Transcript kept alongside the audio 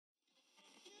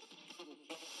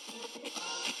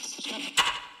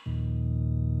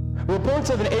Reports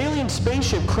of an alien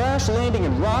spaceship crash landing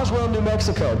in Roswell, New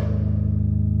Mexico.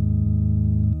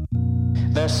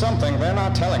 There's something they're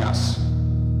not telling us.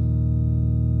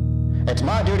 It's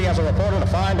my duty as a reporter to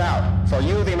find out, for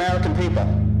you, the American people.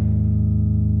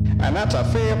 And that's a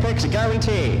Fear Picks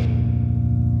guarantee.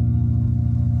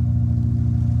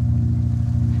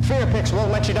 Fear Picks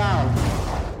won't let you down.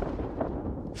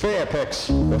 Fear Picks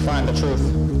will find the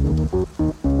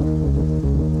truth.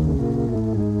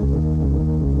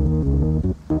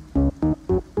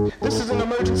 This is an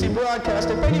emergency broadcast.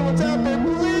 If anyone's out there,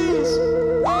 please!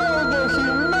 Oh, the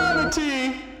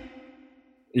humanity!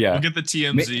 Yeah. We'll get the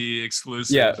TMZ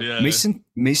exclusive. Yeah.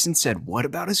 Mason said, what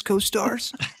about his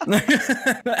co-stars?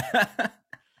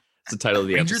 It's the title of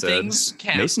the Stranger episode. Things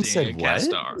Mason casting said and what? cast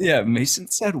star. Yeah, Mason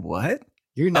said what?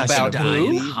 You're not About gonna who?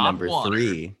 believe Hot number water.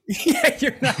 3. Yeah,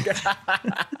 you're not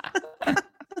gonna...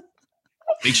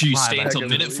 Make sure you Live, stay I until can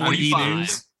minute believe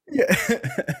 45. Yeah.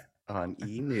 On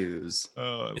E! News.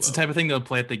 Oh, It's the type of thing they'll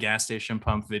play at the gas station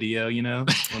pump video, you know?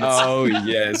 Oh,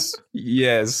 yes.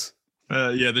 Yes.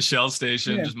 Yeah, the Shell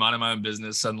station, Yeah. just minding my own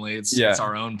business. Suddenly, it's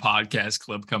our own podcast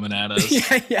clip coming at us.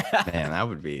 Yeah. Man, that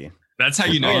would be. That's how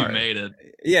you know you Hard. made it.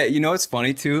 Yeah, you know what's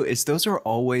funny too is those are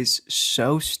always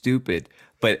so stupid,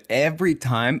 but every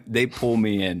time they pull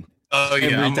me in. Oh Every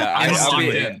yeah,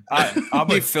 time. I'm I'll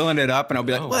be filling it up and I'll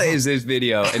be like, what is this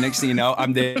video? And next thing you know,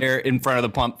 I'm there in front of the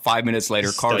pump 5 minutes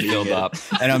later, car Studying filled it. up.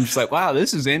 And I'm just like, wow,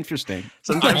 this is interesting.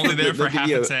 I'm only there the for half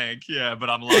video- a tank. Yeah, but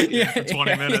I'm locked in for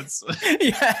 20 minutes.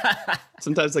 Yeah.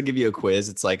 Sometimes they'll give you a quiz.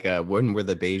 It's like, when were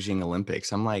the Beijing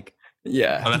Olympics? I'm like,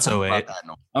 Yeah. Oh, that's about 08. that.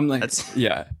 No. I'm like, That's-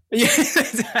 yeah. Yeah.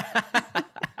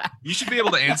 You should be able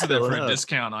to answer that for a Hello.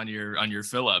 discount on your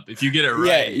fill up. If you get it right,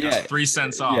 Yeah, it's yeah. 3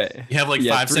 cents off. Yeah. You have like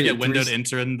Yeah, 5 second window to three-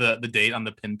 enter in the date on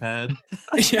the pin pad.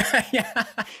 Yeah. Yeah.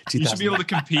 You should be able to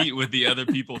compete with the other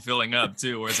people filling up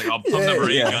too. Where it's like, oh, pump number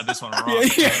 8 Yeah. got this one wrong.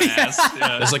 Yeah. Dumbass.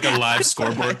 Yeah. There's like a live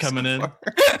scoreboard coming in.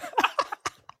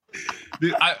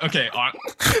 Dude,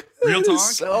 real talk.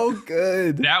 So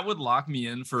good. That would lock me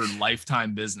in for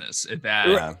lifetime business. If that,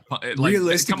 Yeah.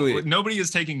 Realistically- nobody is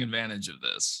taking advantage of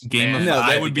this. Game of And No, Five,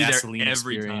 I that would be there gasoline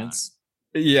every experience.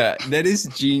 Yeah, that is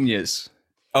genius. time.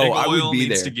 Oh, Big I oil would be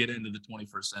needs there. to get into the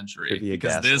 21st century Give you a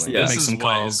because this gasoline. Yeah. Make is some what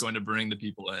calls. is going to bring the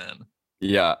people in.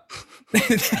 Yeah.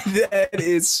 That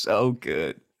is so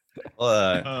good.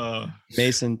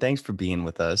 Mason, thanks for being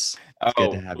with us. It's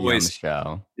Oh, good to have you on the always.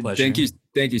 show. Pleasure.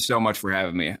 Thank you so much for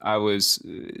having me. I was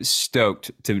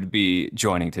stoked to be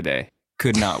joining today.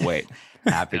 Could not wait.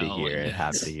 Happy to Hell hear it. yes.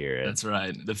 Happy to hear it. That's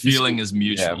right. The feeling is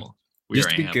mutual. We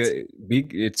Just are be amped. good.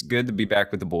 It's good to be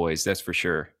back with the boys. That's for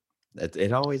sure.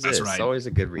 It always That's is. right. It's always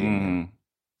a good reunion. Mm.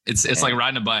 It's like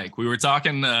riding a bike. We were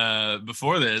talking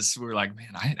before this. We were like, man,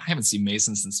 I haven't seen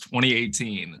Mason since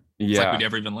 2018. It's like Yeah, we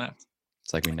never even left.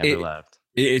 It's like we never left.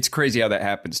 it's crazy how that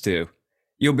happens too.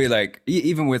 You'll be like,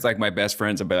 even with like my best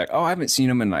friends, I'll be like, oh, I haven't seen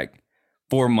them in like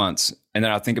 4 months, and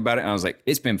then I'll think about it, and I was like,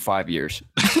 it's been 5 years.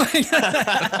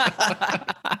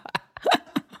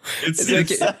 It's like-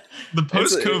 the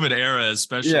post-COVID era,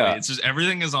 especially. Yeah. It's just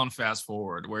everything is on fast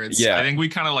forward. Where it's, Yeah. I think we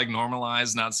kind of like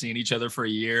normalize not seeing each other for a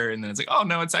year, and then it's like, oh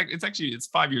no, it's actually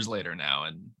 5 years later now,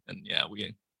 and yeah,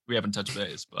 we haven't touched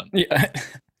base, but Yeah.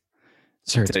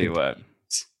 Sure, Tell you what.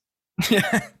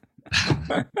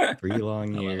 3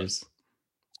 long love it. years.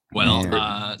 well,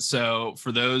 Man. so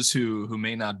for those who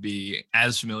may not be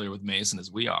as familiar with Mason as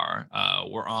we are,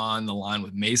 we're on the line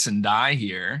with Mason Dye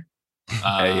here. Hey,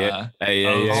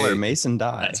 Call her hey. Mason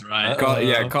Die. That's right.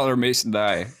 Call her Mason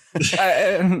Die.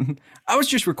 I was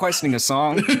just requesting a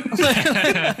song.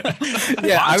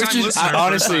 Yeah, I was Long-time just listener,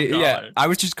 honestly, first-time yeah, caller. I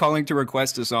was just calling to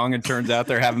request a song, and turns out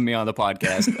they're having me on the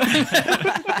podcast.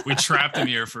 We trapped him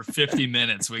here for 50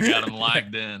 minutes. We got him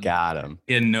locked in. Got him.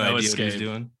 He had no No idea what he escape. was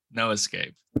doing. No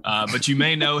escape. But you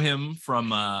may know him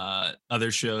from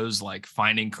other shows like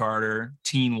Finding Carter,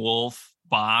 Teen Wolf,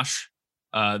 Bosch,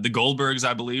 the Goldbergs,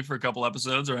 I believe, for a couple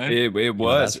episodes, right? It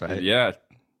was, that's right. yeah.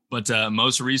 But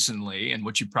most recently, and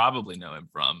what you probably know him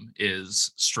from,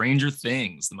 is Stranger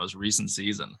Things, the most recent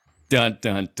season. Dun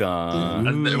dun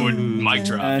dun. Mic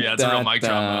drop. Yeah, it's a real mic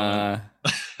drop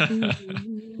Dun,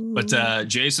 moment. But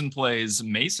Jason plays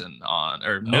Mason on,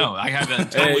 or no, I have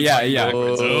that. yeah, yeah.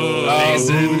 backwards. Oh.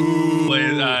 Mason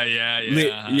plays.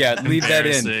 Yeah. Leave that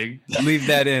in. Embarrassing. Leave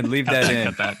that in. Leave that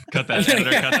in. Cut that.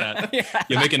 Editor, cut that. Yeah.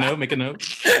 Yeah, make a note.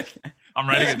 I'm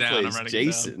writing it down. Plays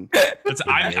Jason.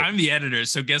 I'm the editor,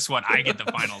 so guess what? I get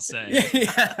the final say.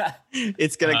 Yeah.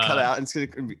 It's gonna cut Uh, out, and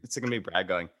it's gonna be Brad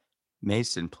going.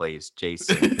 Mason plays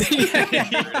Jason.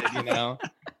 You know.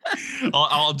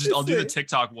 I'll do the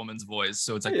TikTok woman's voice,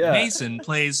 so it's like Yeah. Mason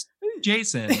plays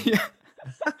Jason. Yeah.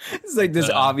 It's like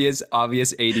this obvious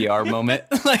ADR moment.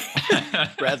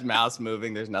 Like, Brad's mouse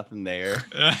moving. There's nothing there.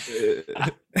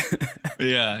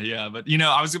 Yeah. But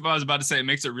I was about to say it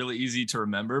makes it really easy to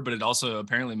remember, but it also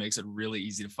apparently makes it really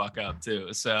easy to fuck up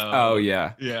too. So oh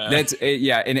yeah. Yeah.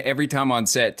 And every time on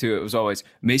set too, it was always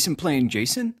Mason playing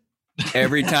Jason.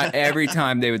 Every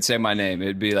time they would say my name,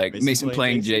 it'd be like Mason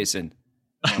playing Jason.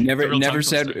 Never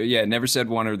said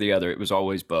one or the other. It was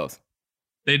always both.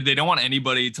 They don't want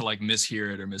anybody to like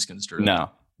mishear it or misconstrue it.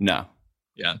 No.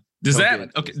 Yeah. Does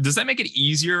that make it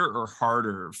easier or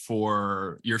harder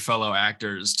for your fellow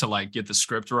actors to like get the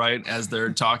script right as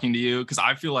they're talking to you? Because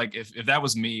I feel like if that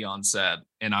was me on set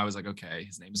and I was like, okay,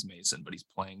 his name is Mason, but he's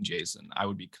playing Jason, I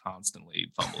would be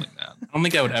constantly fumbling that. I don't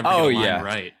think I would ever get a line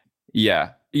right.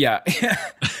 Yeah.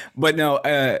 But no,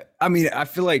 I mean, I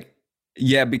feel like,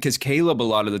 because Caleb a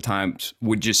lot of the times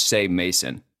would just say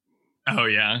Mason. Oh,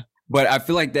 yeah. But I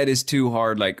feel like that is too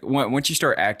hard. Like once you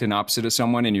start acting opposite of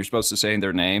someone and you're supposed to say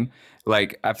their name,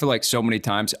 like I feel like so many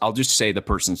times I'll just say the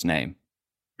person's name.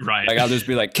 Right. Like I'll just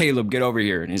be like, Caleb, get over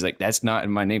here. And he's like, that's not,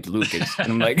 my name's Lucas.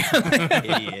 And I'm like,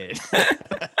 Idiot.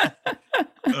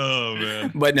 Oh,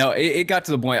 man. But no, it got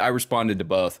to the point I responded to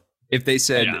both. If they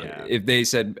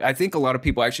said, I think a lot of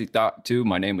people actually thought too,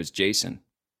 my name was Jason.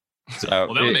 So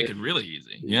well, that would make it really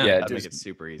easy. Yeah. That'd make it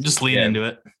super easy. Just lean into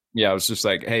it. Yeah, I was just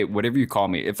like, hey, whatever you call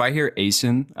me. If I hear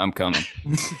Asen, I'm coming.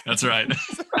 That's right.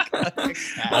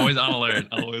 Always on alert.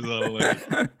 Always on alert.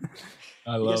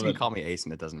 I You love guys can it. call me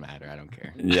Asen. It doesn't matter. I don't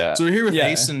care. Yeah. So we're here with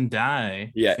Yeah. Asen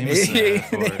Dye. Yeah.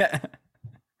 Famous,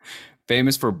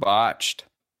 Famous for Botched.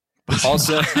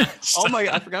 Also, Oh my!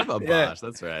 I forgot about Yeah. Bosch.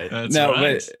 That's right. That's no,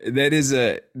 right.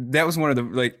 but that was one of the,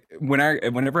 like,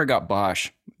 whenever I got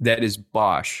Bosch, that is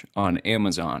Bosch on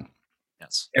Amazon.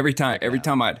 Yes. Every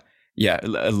time I'd,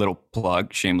 a little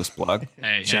plug, shameless plug.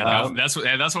 Hey, Shout out. that's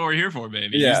what we're here for,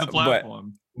 baby. Yeah, Use the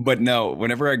platform. But no,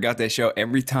 whenever I got that show,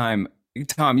 every time,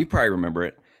 Tom, you probably remember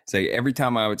it. Say every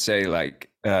time I would say like,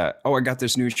 I got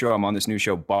this new show. I'm on this new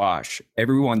show, Bosch.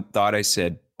 Everyone thought I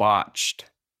said botched.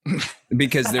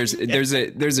 Because there's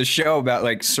a show about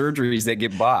like surgeries that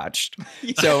get botched.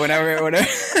 So whenever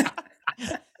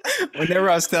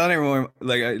I was telling everyone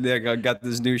like I got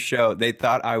this new show, they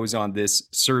thought I was on this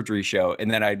surgery show,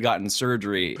 and then I'd gotten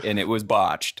surgery and it was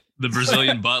botched. The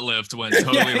Brazilian butt lift went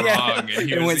totally wrong.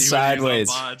 And It went sideways.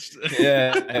 Botched.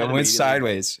 Yeah, it went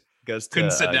sideways. Goes to,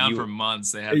 Couldn't sit down you- for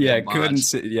months. They had Couldn't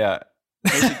sit. Yeah,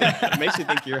 Makes you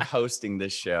think you're hosting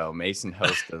this show. Mason,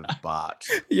 host of Botch.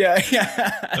 yeah.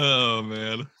 Oh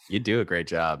man. You do a great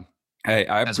job. Hey,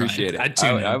 I That's appreciate right. it. I'd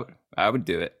tune in. I would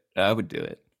do it. I would do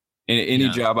it. Any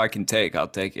Yeah. job I can take, I'll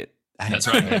take it. That's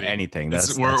right, baby. Anything. We're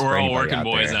for all anybody working out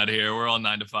boys there. out here. We're all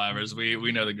 9-to-5ers.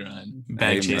 We know the grind.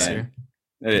 Bag Hey, chaser.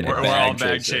 man. We're all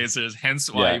bag chaser. chasers.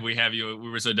 Hence why Yeah. we have you. We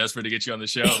were so desperate to get you on the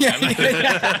show.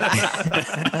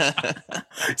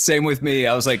 Same with me.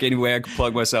 I was like, any way I could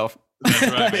plug myself. That's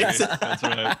right, baby. That's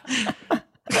right.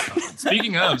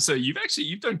 Speaking of, so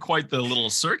you've done quite the little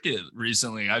circuit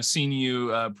recently. I've seen you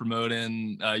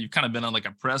promoting. You've kind of been on like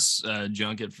a press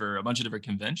junket for a bunch of different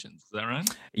conventions. Is that right?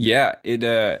 Yeah,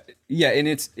 and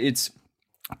it's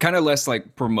kind of less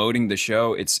like promoting the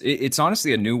show. It's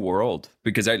honestly a new world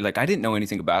because I didn't know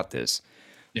anything about this.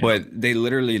 Yeah. But they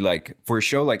literally, like, for a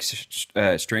show like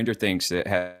Stranger Things that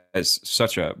has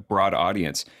such a broad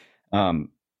audience,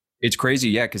 it's crazy,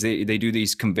 yeah, because they do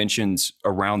these conventions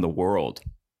around the world,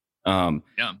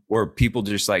 where people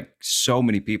just, like, so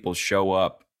many people show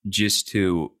up just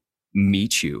to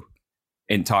meet you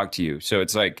and talk to you. So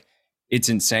it's like, it's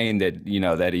insane that,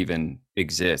 that even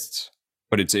exists,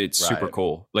 but it's super Right.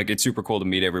 cool. Like, it's super cool to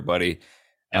meet everybody.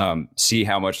 See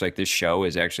how much like this show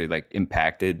has actually like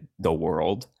impacted the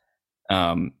world.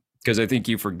 Because I think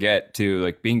you forget to,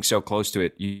 like, being so close to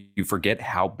it, you forget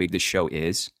how big the show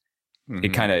is. Mhm. It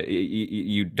kind of,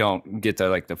 you don't get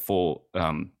the full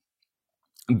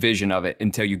vision of it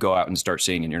until you go out and start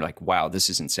seeing it, and you're like, wow, this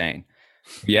is insane.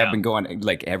 Yeah, I've been going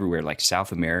like everywhere, like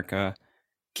South America,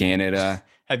 Canada.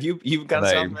 Have you've got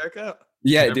Like, South America?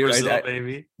 Yeah, To dude. Brazil,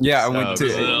 baby. Yeah, I So went to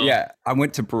Brazil. I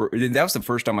went to Peru. That was the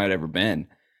first time I'd ever been.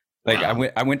 Like, Wow.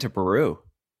 I went to Peru.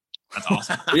 That's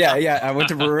awesome. Yeah, I went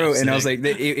to Peru, and I was Sick.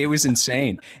 like, it was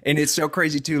insane, and it's so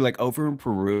crazy too. Like, over in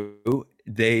Peru,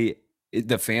 the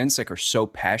fans like are so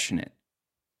passionate,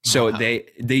 so Wow.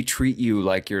 they treat you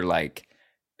like you're like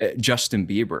Justin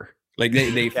Bieber.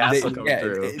 Like Castle coming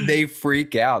through. they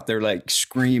freak out. They're like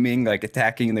screaming, like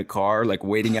attacking the car, like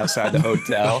waiting outside the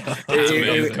hotel.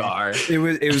 amazing. Car. It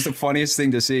was the funniest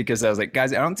thing to see because I was like,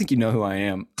 guys, I don't think you know who I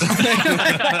am.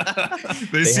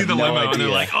 They see have the no limo and they're idea.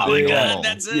 like, oh my Yeah. God,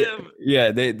 that's him.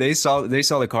 Yeah, they saw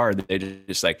the car. They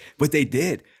just like, but they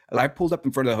did. I pulled up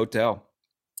in front of the hotel,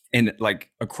 and like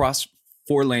across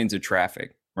 4 lanes of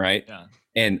traffic, right? Yeah.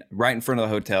 And right in front of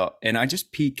the hotel, and I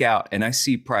just peek out and I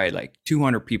see probably like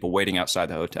 200 people waiting outside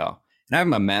the hotel, and I have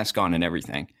my mask on and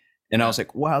everything. And I was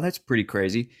like, wow, that's pretty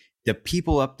crazy. The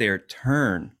people up there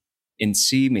turn and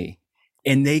see me,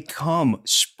 and they come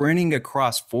sprinting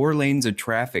across 4 lanes of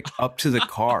traffic up to the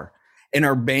car and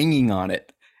are banging on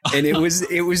it. And it was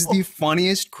the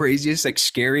funniest, craziest, like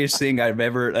scariest thing I've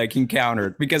ever like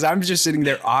encountered, because I'm just sitting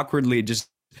there awkwardly just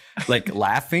like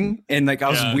laughing, and like I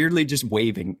was Yeah. weirdly just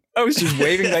waving. I was just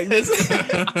waving like this.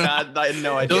 I had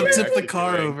no idea. Don't what tip you're the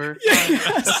car doing. over.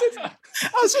 I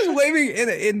was just waving,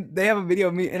 and they have a video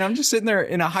of me, and I'm just sitting there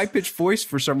in a high pitched voice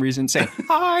for some reason saying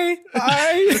hi,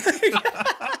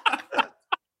 hi.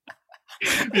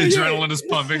 The adrenaline is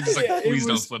pumping. Just like, Yeah, it please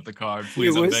don't was- flip the car.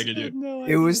 Please, I'm was- begging you. No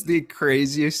It was the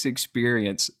craziest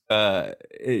experience.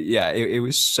 It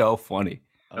was so funny.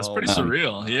 That's Oh, pretty man.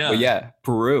 surreal. Yeah. But yeah,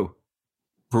 Peru.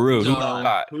 Who So, would have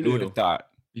thought? who Who would knew? have thought?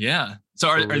 Yeah. So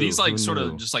are these Peru, like who sort knew?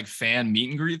 of just like fan meet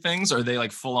and greet things? Or are they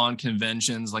like full on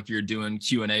conventions, like you're doing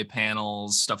Q&A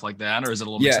panels, stuff like that? Or is it a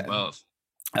little mix Yeah. of both?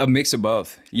 A mix of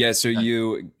both. Yeah. So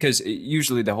Okay. because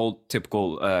usually the whole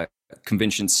typical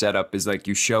convention setup is like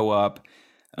you show up,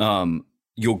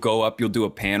 you'll go up, you'll do a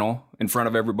panel in front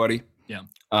of everybody. Yeah.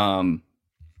 And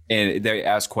they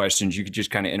ask questions. You could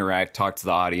just kind of interact, talk to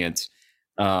the audience.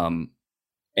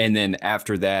 And then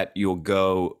after that, you'll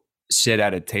go sit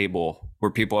at a table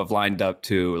where people have lined up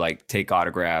to like take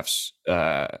autographs,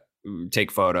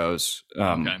 take photos,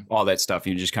 Okay. all that stuff.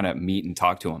 You just kind of meet and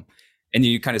talk to them. And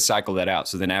you kind of cycle that out.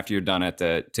 So then after you're done at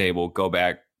the table, go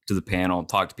back to the panel,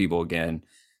 talk to people again.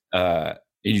 And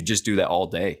you just do that all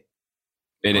day.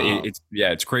 And Wow.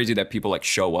 it's crazy that people like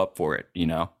show up for it, you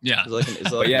know? Yeah.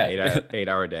 It's like Yeah. an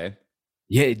 8-hour day.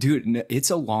 Yeah, dude, it's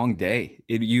a long day.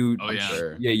 Oh, I'm yeah.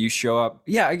 sure. Yeah, you show up.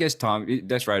 Yeah, I guess Tom,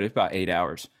 that's right. It's about 8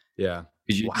 hours. Yeah.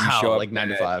 'Cause you Wow. show up Like 9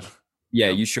 to at- 5. Yeah,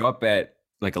 Yep. you show up at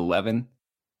like 11,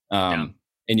 Yeah.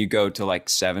 and you go to like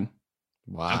 7.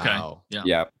 Wow. Yeah.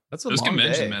 Yeah, That's a Those long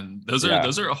convention, day. man. Yeah.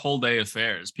 Those are a whole day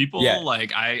affairs. People Yeah.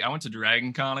 like I went to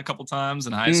Dragon Con a couple times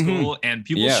in high Mhm. school, and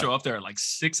people Yeah. show up there at like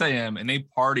 6 a.m. and they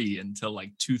party until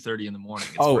like 2:30 in the morning.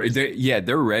 It's oh, crazy.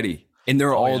 they're ready, and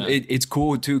they're Oh, all. yeah. It's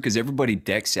cool too because everybody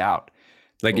decks out.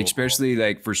 Like Cool. especially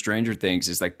like for Stranger Things,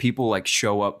 it's like people like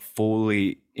show up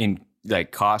fully in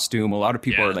like costume. A lot of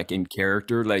people Yeah. are like in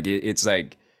character. Like it's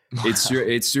like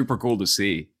it's super cool to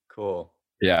see. Cool.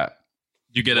 Yeah.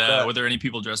 You get What were there any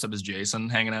people dressed up as Jason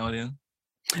hanging out with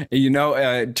you? You know,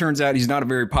 it turns out he's not a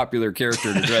very popular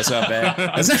character to dress up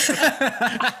as.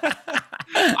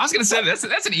 I was gonna say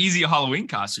that's an easy Halloween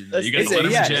costume. You got It's the a- leather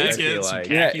yeah, jacket, it's- some like-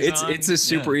 Yeah, khakis it's on. a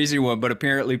super easy one, but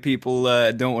apparently people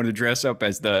don't want to dress up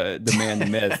as the man, the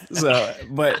myth. So,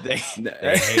 but They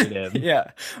hate him.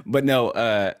 Yeah, but no,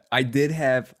 I've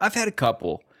had a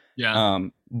couple. Yeah.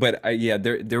 But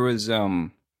there was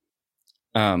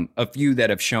a few that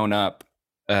have shown up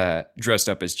dressed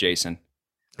up as Jason.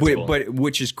 That's cool. But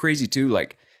which is crazy too.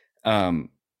 Like,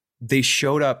 they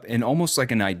showed up in almost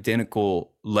like an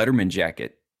identical Letterman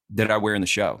jacket that I wear in the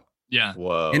show. Yeah.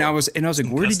 Whoa. And I was like,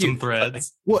 where did you? Custom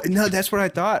threads. Well, no, that's what I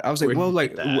thought. I was like, Where'd well, you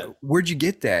like, get that? where'd you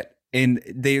get that? And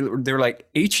they're like,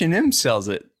 H&M sells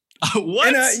it.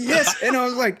 What? And yes, and I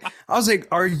was like,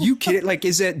 are you kidding? Like,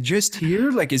 is that just here?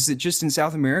 Like, is it just in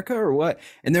South America or what?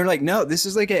 And they're like, no, this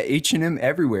is like at H&M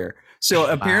everywhere. So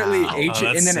apparently, Wow. and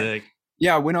then sick.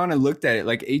 yeah, I went on and looked at it.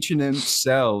 Like H&M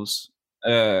sells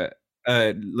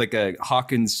like a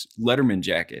Hawkins Letterman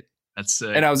jacket, That's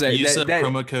sick. and I was like, Use that-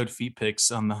 promo code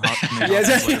FeetPics on the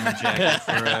Yes. Letterman jacket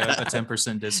for a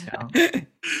 10% discount.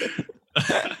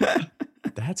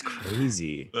 That's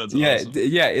crazy. That's yeah, awesome.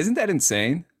 yeah, isn't that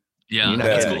insane? Yeah. You're not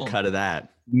That's getting cool. a cut of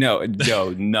that. No,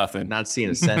 nothing. Not seeing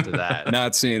a cent of that.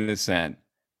 Not seeing a cent.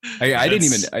 I didn't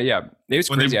even. That's- Yeah, it was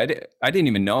when they- crazy. I didn't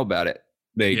even know about it.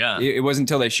 Yeah. It wasn't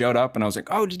until they showed up and I was like,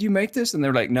 "Oh, did you make this?" And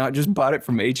they're like, "No, I just bought it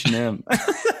from H&M."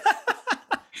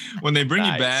 When they bring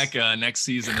Nice. you back next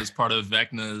season as part of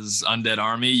Vecna's Undead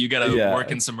Army, you got to Yeah. work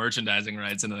in some merchandising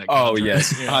rights into that. Oh contract.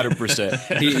 yes, Yeah.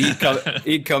 100%.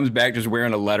 He comes back just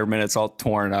wearing a Letterman. It's all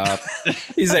torn up.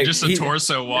 He's like Just a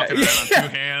torso walking yeah. around on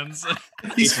two hands.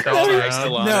 He's crawling still around.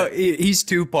 still on No, it. he's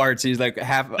 2 parts. He's like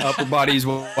half upper body. He's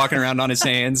walking around on his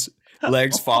hands.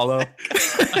 Legs follow.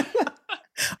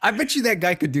 I bet you that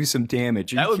guy could do some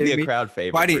damage. Are That you would be kidding a me? crowd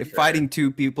favorite. for sure. Fighting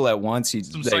two people at once.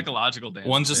 He's Some like, psychological damage.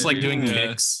 One's just like doing Yeah.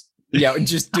 kicks. yeah,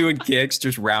 just doing kicks,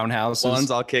 just roundhouses. One's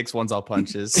all kicks, one's all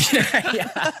punches.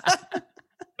 yeah.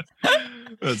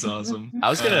 That's awesome. I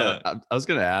was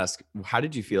gonna ask, how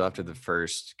did you feel after the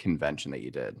first convention that you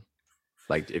did?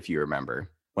 Like, if you remember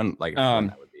when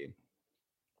that would be.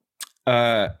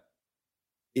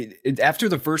 After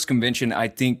the first convention, I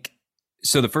think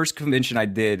so. The first convention I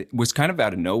did was kind of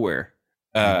out of nowhere.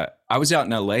 I was out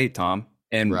in LA, Tom,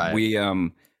 and Right. we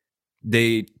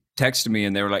they texted me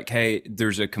and they were like, "Hey,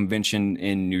 there's a convention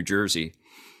in New Jersey,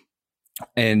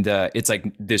 and it's like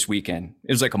this weekend.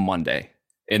 It was like a Monday,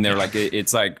 and they're like,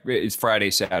 it's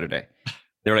Friday, Saturday.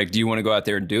 They're like, do you want to go out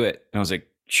there and do it? And I was like,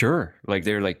 sure. Like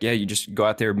they're like, yeah, you just go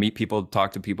out there, meet people,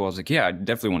 talk to people. I was like, yeah, I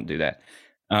definitely want to do that.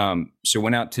 So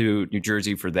went out to New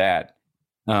Jersey for that.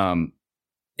 And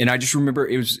I just remember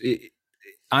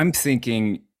I'm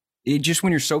thinking it just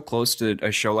when you're so close to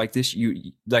a show like this,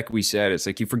 you, like we said, it's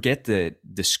like you forget the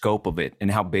scope of it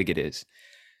and how big it is.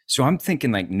 So I'm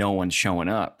thinking like no one's showing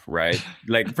up, right?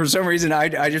 Like for some reason,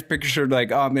 I just pictured like,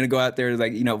 oh, I'm going to go out there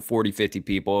like, 40, 50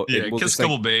 people. Yeah, and we'll kiss just, a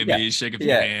couple like, babies, shake a few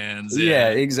yeah, hands. yeah,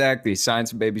 exactly. Sign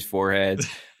some babies' foreheads.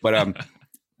 But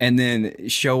and then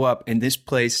show up and this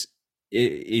place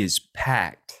is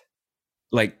packed.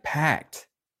 Like packed.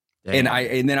 Dang.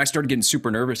 And then I started getting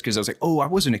super nervous because I was like, oh, I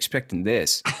wasn't expecting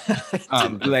this.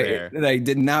 Like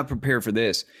did not prepare for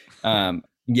this.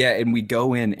 Yeah, and we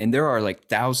go in and there are like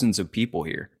thousands of people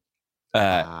here.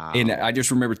 Wow. And I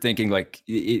just remember thinking like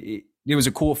it was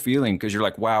a cool feeling because you're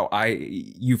like, wow,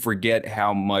 you forget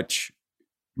how much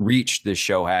reach this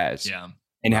show has. Yeah.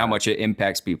 And how much it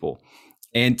impacts people.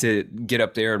 And to get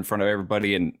up there in front of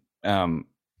everybody and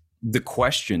the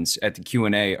questions at the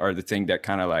Q&A are the thing that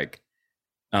kind of like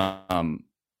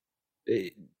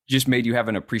it just made you have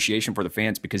an appreciation for the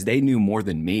fans because they knew more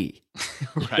than me.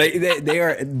 Right.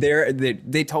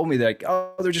 They told me like,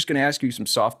 oh, they're just going to ask you some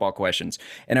softball questions.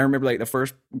 And I remember like the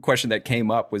first question that came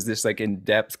up was this like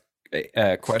in-depth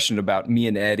question about me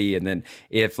and Eddie. And then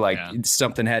if like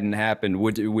something hadn't happened,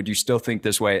 would you still think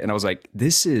this way? And I was like,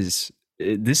 this is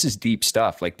deep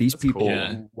stuff. Like these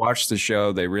people watch the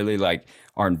show. They really like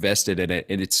are invested in it.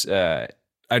 And it's, I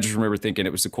just remember thinking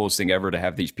it was the coolest thing ever to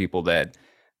have these people that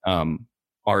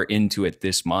are into it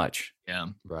this much. Yeah.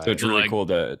 Right. So it's really Like- cool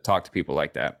to talk to people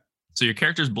like that. So your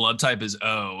character's blood type is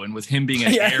O, and with him being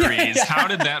an Aries, how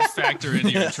did that factor into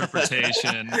your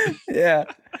interpretation? Yeah.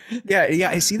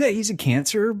 I see that he's a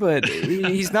Cancer, but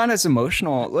he's not as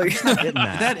emotional. Like Getting Did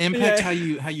that impact how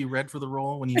you read for the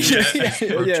role when you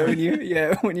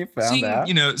when you found Seeing,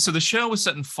 out. so the show was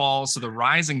set in fall, so the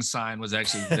rising sign was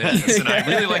actually this, and I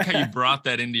really like how you brought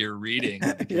that into your reading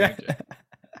of the character.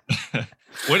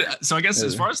 So I guess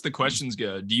as far as the questions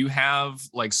go, do you have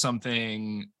like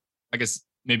something, I guess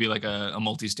maybe like a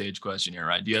multi-stage question here,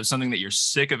 right? Do you have something that you're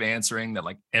sick of answering that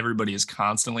like everybody is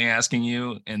constantly asking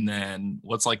you? And then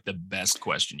what's like the best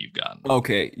question you've gotten?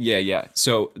 Okay. Yeah.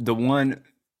 So the one,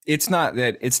 it's not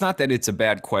that it's a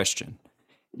bad question.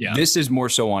 Yeah. This is more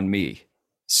so on me.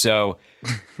 So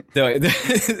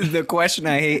the question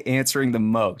I hate answering the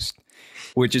most,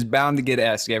 which is bound to get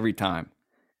asked every time.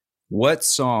 What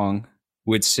song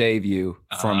would save you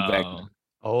from Vecna?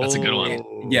 Oh, That's a good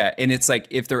one. Yeah, and it's like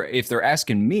if they're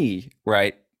asking me,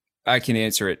 right, I can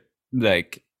answer it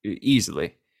like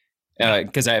easily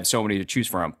because I have so many to choose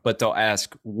from. But they'll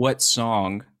ask what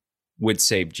song would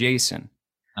save Jason.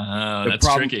 Oh, The that's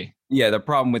problem- tricky. Yeah, the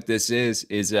problem with this is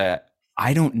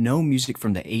I don't know music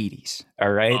from the 80s.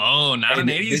 All right. Oh, not an And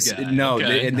 80s this, guy. no,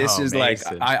 Okay. and this Oh, is like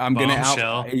Mason. I'm gonna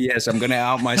Bombshell. I'm gonna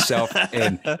out myself,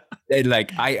 and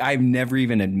like I've never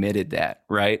even admitted that,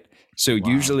 right? So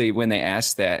usually when they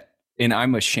ask that, and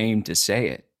I'm ashamed to say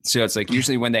it, so it's like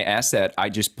usually when they ask that, I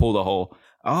just pull the whole,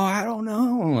 oh, I don't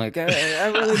know, like I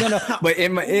really don't know. But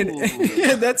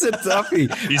yeah, that's a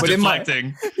toughie. He's But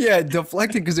deflecting.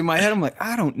 deflecting because in my head I'm like,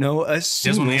 I don't know a Just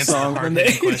want single to answer the song from the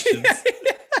hard-hitting questions.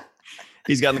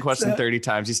 He's gotten the question 30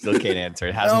 times. He still can't answer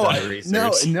it. Hasn't done the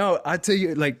research. No, I tell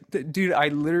you, like, dude, I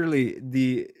literally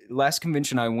the last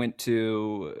convention I went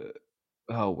to,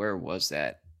 where was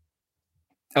that?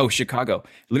 Oh, Chicago.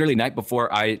 Literally night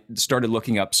before, I started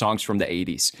looking up songs from the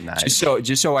 80s, Nice.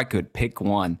 just so I could pick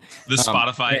one. The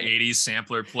Spotify yeah. 80s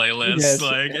sampler playlist. Yes.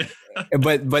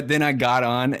 Like But then I got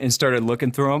on and started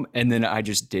looking through them, and then I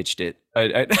just ditched it.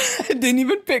 I didn't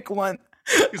even pick one.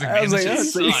 he's I was man, like,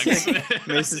 this oh, shit so- sucks.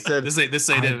 Mason said, This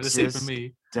ain't I for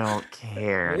me. don't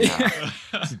care enough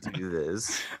to do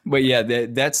this. But yeah,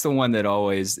 that's the one that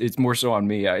always, it's more so on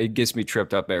me. It gets me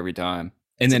tripped up every time.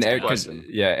 And then, a tough because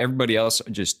question. everybody else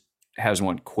just has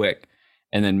one quick.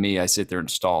 and then me, I sit there and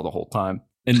stall the whole time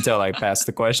until I pass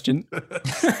the question. Well,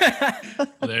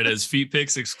 there it is. Feet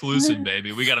Picks exclusive,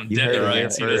 baby. We got him You dead heard to it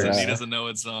rights. He first. doesn't know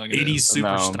what song it 80s is.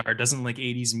 superstar doesn't like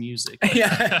 80s music.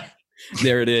 Yeah,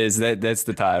 there it is. That's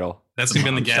the title. That's gonna be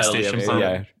on the gas Totally station.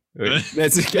 amazing. phone. Yeah,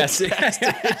 that's a guess.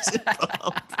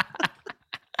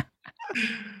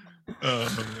 Oh,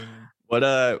 man. What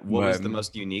was the Um,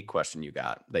 most unique question you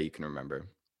got that you can remember,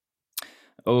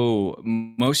 Oh,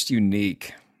 most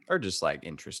unique. or just like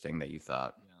interesting that you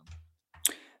thought?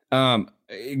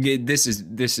 This is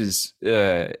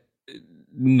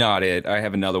not it. I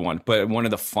have another one, but one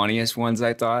of the funniest ones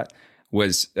I thought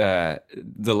was the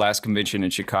last convention in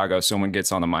Chicago. Someone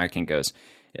gets on the mic and goes,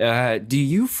 "Do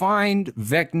you find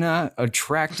Vecna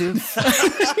attractive?"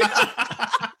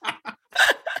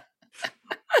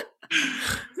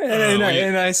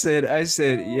 And I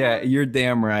said, "Yeah, you're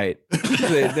damn right.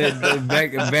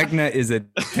 Vecna is a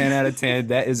 10 out of 10.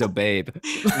 That is a babe."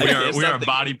 We are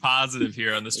body positive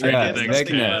here on the Stranger Yeah, Things Vecna.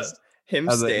 cast. Him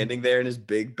I was like- standing there in his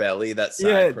big belly, that side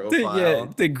Yeah, profile.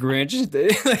 the Grinch. The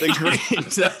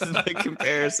Grinch, that's the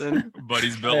comparison. But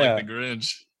he's built Yeah. like the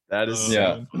Grinch. That is Oh,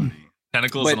 Yeah. so funny.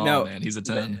 Tentacles But and all, no, man. He's a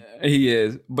 10. He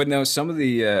is. But no, some of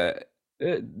the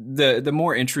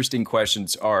more interesting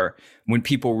questions are when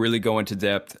people really go into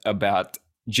depth about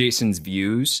Jason's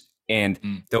views, and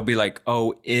they'll be like,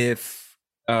 "Oh, if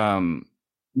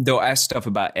they'll ask stuff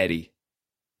about Eddie."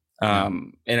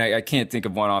 And I can't think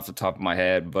of one off the top of my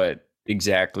head, but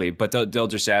exactly. But they'll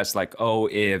just ask like, "Oh,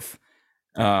 if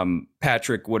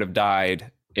Patrick would have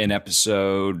died in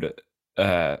episode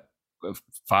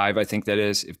 5, I think that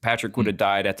is. If Patrick would have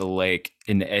died at the lake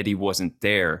and Eddie wasn't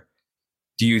there,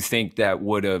 do you think that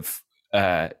would have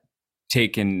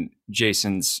taken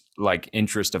Jason's like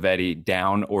interest of Eddie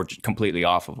down or completely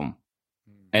off of him?"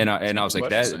 And I was like,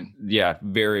 that, Interesting. yeah,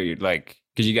 very like,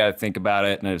 because you got to think about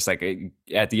it, and it's like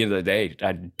at the end of the day,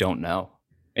 I don't know.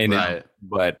 And Right.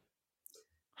 but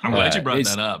I'm glad you brought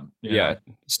it's- that up. yeah,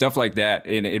 stuff like that,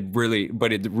 and it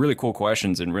really cool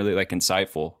questions and really like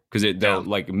insightful because they'll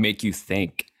like make you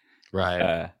think.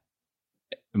 Right.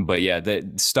 But yeah, the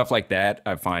stuff like that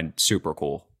I find super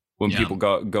cool when Yeah. people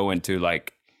go into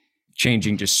like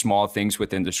changing just small things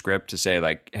within the script to say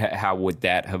like how would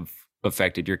that have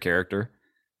affected your character.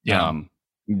 Yeah.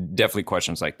 Definitely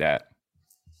questions like that.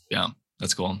 Yeah,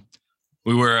 that's cool.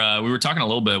 We were talking a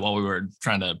little bit while we were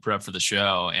trying to prep for the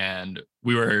show, and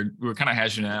we were kind of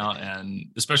hashing out, and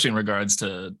especially in regards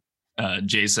to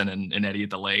Jason and Eddie at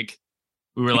the lake,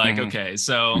 we were like, Mhm. okay,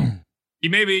 so he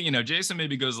maybe, Jason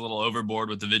maybe goes a little overboard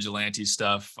with the vigilante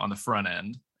stuff on the front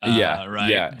end. Yeah, right.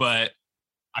 yeah. But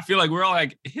I feel like we're all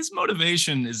like, his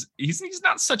motivation is he's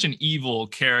not such an evil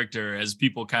character as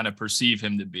people kind of perceive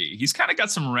him to be. He's kind of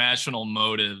got some rational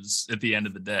motives at the end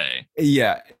of the day.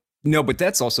 Yeah. No, but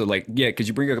that's also like, yeah, because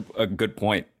you bring up a good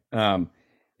point. And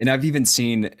I've even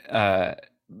seen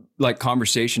like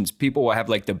conversations, people will have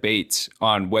like debates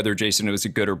on whether Jason was a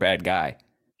good or bad guy.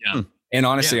 Yeah. And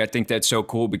honestly, I think that's so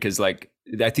cool because like,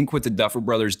 I think what the Duffer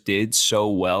Brothers did so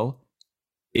well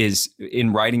is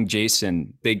in writing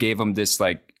Jason, they gave him this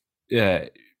like,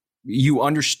 you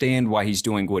understand why he's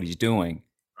doing what he's doing.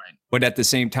 Right. But at the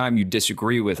same time, you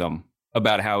disagree with him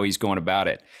about how he's going about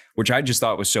it, which I just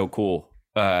thought was so cool.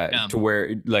 To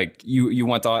where like you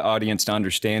want the audience to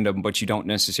understand them, but you don't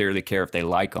necessarily care if they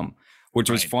like them, which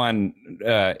was fun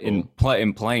in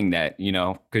playing that,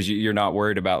 because you're not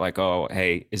worried about like, oh,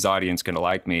 hey, is the audience going to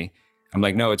like me? I'm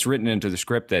like, no, it's written into the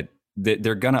script that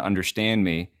they're going to understand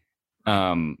me.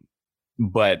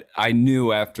 But I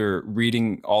knew after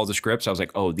reading all the scripts, I was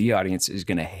like, oh, the audience is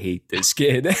going to hate this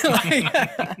kid.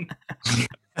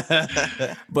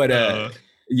 But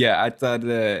yeah, I thought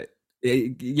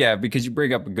yeah, because you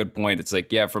bring up a good point. It's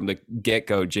like, yeah, from the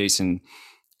get-go, Jason,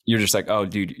 you're just like, oh,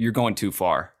 dude, you're going too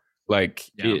far. Like,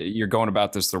 you're going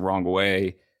about this the wrong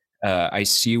way. I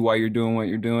see why you're doing what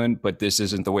you're doing, but this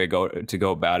isn't the way to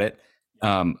go about it.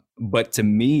 But to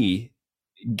me,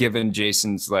 given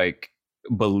Jason's like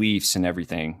beliefs and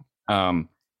everything,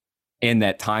 in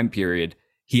that time period,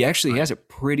 he actually has a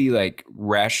pretty like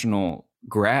rational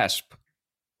grasp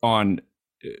on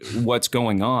what's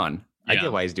going on. I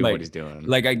get why he's doing what he's doing.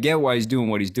 Like, I get why he's doing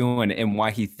what he's doing and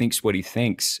why he thinks what he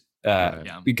thinks.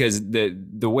 Because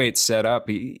the way it's set up,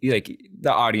 he like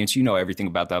the audience, everything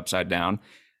about the Upside Down.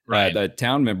 Right. The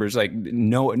town members, like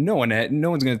no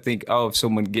one's gonna think, oh, if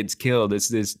someone gets killed, it's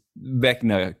this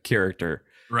Vecna character.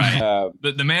 Right.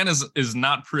 The man is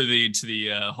not privy to the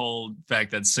whole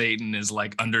fact that Satan is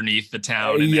like underneath the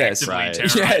town. And Yes, actively right.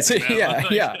 terrorizing them.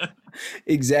 Yeah,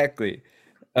 exactly.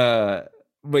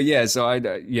 But yeah, so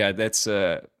that's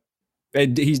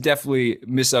And he's definitely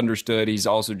misunderstood. He's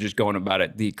also just going about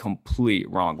it the complete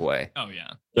wrong way. Oh yeah.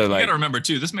 So You like, gotta remember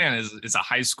too, this man is a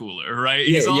high schooler, right?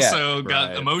 Yeah, He's yeah. also got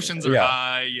Right. emotions are Yeah.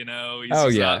 high, you know, he's, Oh,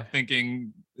 he's yeah. not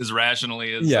thinking as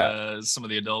rationally as Yeah. some of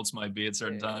the adults might be at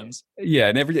certain times. yeah,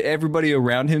 and everybody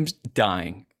around him's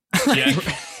dying. Yeah.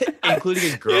 Including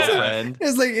his girlfriend.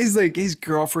 It's like his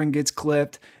girlfriend gets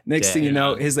clipped. Next thing you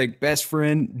know, his like best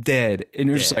friend dead, and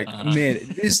you're just Dead. like, man,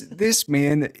 this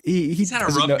man, He's had a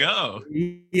doesn't rough know- go.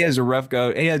 He has a rough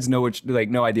go. He has no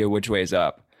idea which way is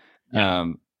up.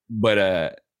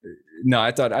 But no,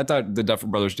 I thought the Duffer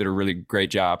Brothers did a really great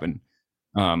job and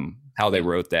how they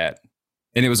wrote that,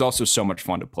 and it was also so much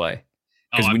fun to play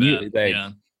because I when bet.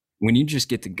 you when you just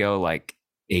get to go like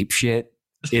ape shit,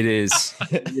 it is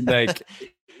like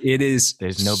it is.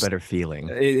 There's no better feeling.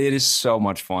 It is so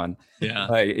much fun. Yeah.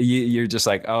 Like you're just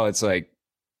like, oh, it's like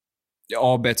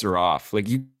all bets are off. Like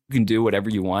you can do whatever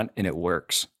you want and it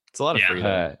works. It's a lot of Yeah.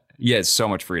 freedom. Yeah, it's so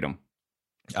much freedom.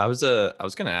 I was going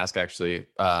to ask actually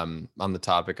on the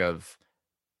topic of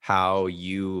how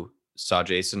you saw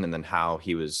Jason and then how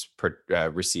he was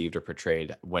received or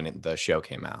portrayed when the show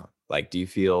came out. Like, do you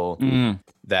feel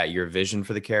that your vision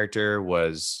for the character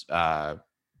was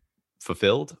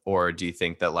fulfilled, or do you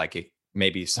think that like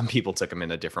maybe some people took him in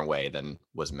a different way than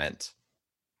was meant?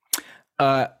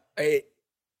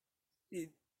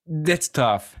 That's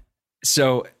tough.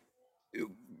 So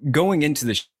going into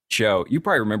the show, you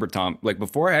probably remember, Tom, like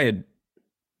before I had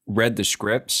read the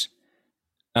scripts,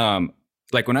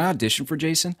 like when I auditioned for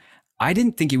Jason, I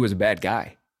didn't think he was a bad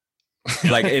guy.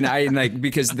 Like, and I like,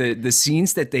 because the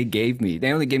scenes that they gave me,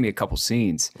 they only gave me a couple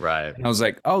scenes. Right. And I was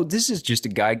like, oh, this is just a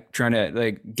guy trying to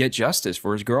like get justice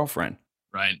for his girlfriend.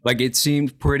 Right. Like it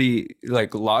seemed pretty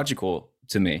like logical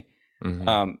to me.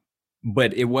 Mhm.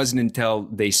 But it wasn't until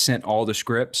they sent all the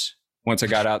scripts once I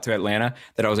got out to Atlanta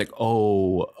that I was like,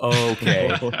 oh,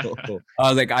 okay. I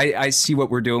was like, I see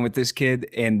what we're doing with this kid,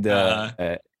 and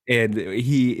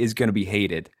he is going to be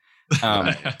hated.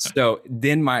 So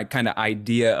then my kind of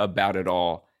idea about it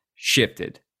all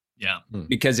shifted. Yeah.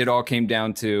 Because it all came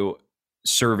down to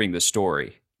serving the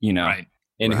story, you know, Right.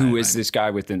 and who is Right. this guy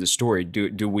within the story?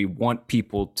 Do we want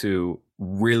people to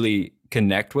really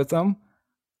connect with them,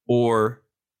 or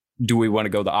do we want to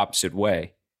go the opposite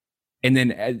way? And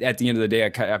then at the end of the day,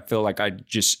 I feel like I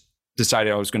just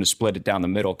decided I was going to split it down the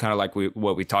middle, kind of like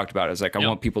what we talked about. Is like, I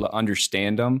want people to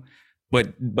understand them,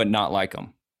 but not like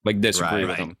them, like disagree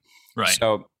with them. Right.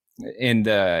 So, and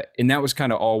that was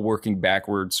kind of all working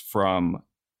backwards from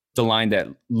the line that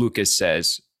Lucas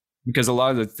says, because a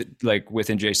lot of like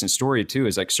within Jason's story too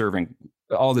is like serving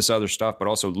all this other stuff, but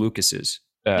also Lucas's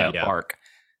arc.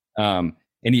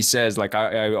 And he says, like,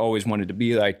 I always wanted to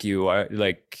be like you,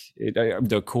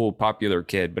 the cool, popular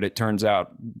kid. But it turns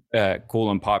out cool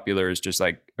and popular is just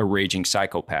like a raging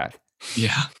psychopath.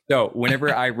 Yeah. So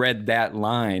whenever I read that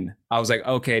line, I was like,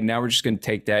 okay, now we're just going to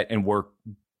take that and work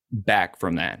back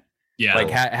from that. Yeah. Like,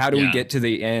 how do we get to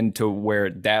the end to where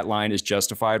that line is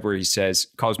justified, where he says,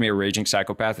 calls me a raging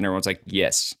psychopath, and everyone's like,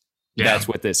 yes, that's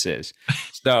what this is.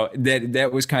 So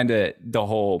that was kind of the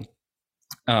whole,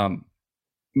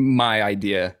 my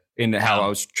idea in how I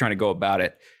was trying to go about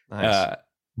it. Nice.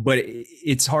 But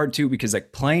it's hard too, because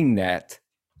like playing that,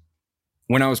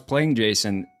 when I was playing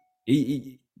Jason,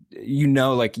 you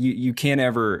know, like you can't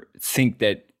ever think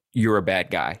that you're a bad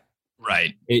guy.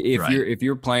 Right. If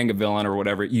you're playing a villain or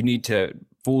whatever, you need to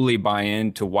fully buy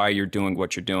into why you're doing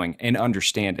what you're doing and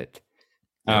understand it.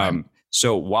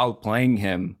 So while playing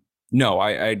him, no,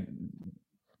 I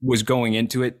was going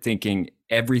into it thinking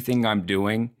everything I'm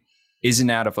doing isn't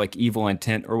out of like evil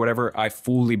intent or whatever. I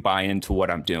fully buy into what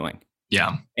I'm doing.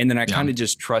 Yeah. And then I kind of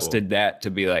just trusted that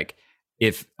to be like,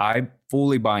 if I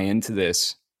fully buy into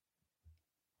this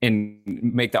and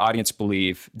make the audience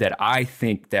believe that I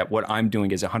think that what I'm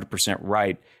doing is 100%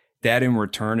 right, that in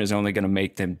return is only going to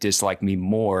make them dislike me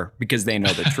more because they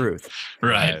know the truth.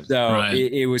 Right. So Right.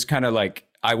 it was kind of like,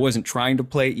 I wasn't trying to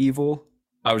play evil.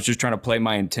 I was just trying to play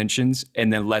my intentions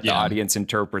and then let the audience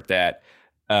interpret that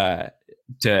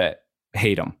to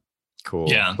hate them. Cool.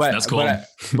 Yeah. But That's cool.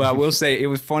 But I will say it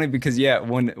was funny because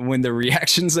when the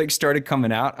reactions like started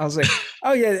coming out, I was like,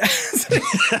 oh yeah.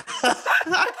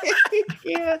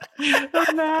 Yeah.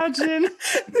 Imagine.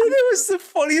 It was the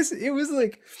funniest. It was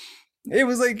like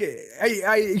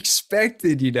I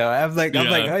expected, you know. I'm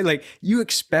like you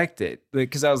expect it,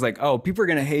 because I was like, oh, people are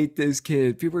gonna hate this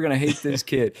kid. People are gonna hate this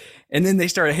kid, and then they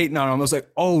started hating on him. I was like,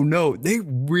 oh no, they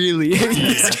really hate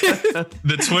this kid.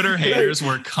 The Twitter haters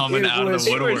were coming out of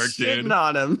the woodwork, dude.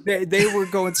 On him. They were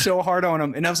going so hard on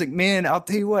him, and I was like, man, I'll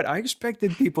tell you what, I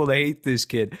expected people to hate this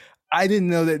kid. I didn't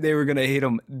know that they were gonna hate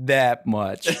him that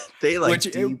much. They Which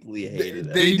deeply hated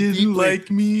it. They didn't like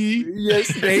me. Yes,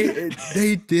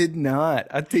 they did not.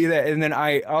 I'll tell you that. And then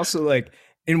I also like,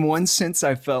 in one sense,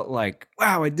 I felt like,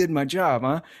 wow, I did my job,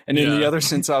 huh? And in the other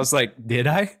sense, I was like, did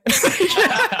I?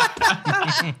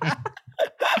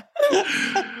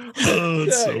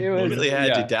 So really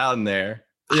had you down there.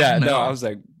 Yeah, no, I was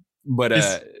like, but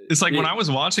it's like when I was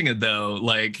watching it though,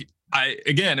 like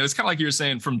it was kind of like you were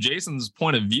saying, from Jason's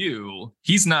point of view,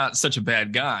 he's not such a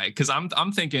bad guy. Because I'm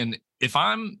thinking, if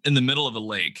I'm in the middle of a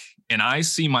lake and I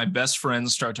see my best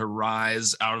friends start to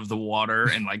rise out of the water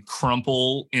and like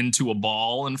crumple into a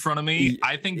ball in front of me,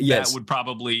 I think that would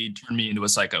probably turn me into a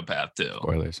psychopath too.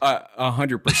 Spoilers.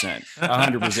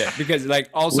 100%, because like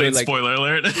also Wait, like spoiler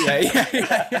alert.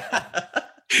 Yeah.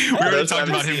 We were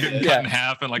talking about him getting cut in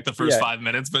half in like the first 5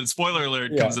 minutes, but spoiler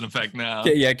alert comes in effect now.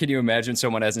 Yeah, can you imagine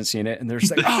someone hasn't seen it and they're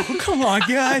just like, oh, come on,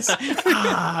 guys.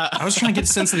 I was trying to get a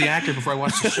sense of the actor before I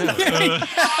watched the show.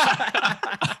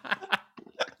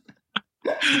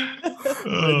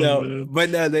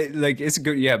 It's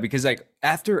good. Yeah, because like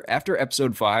after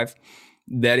episode 5,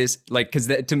 that is like, because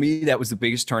to me that was the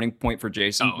biggest turning point for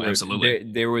Jason. Oh,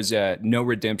 absolutely. There was no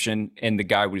redemption and the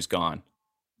guy was gone.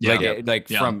 Yeah.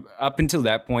 From up until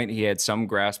that point, he had some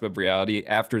grasp of reality.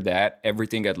 After that,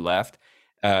 everything had left,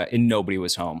 and nobody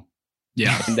was home.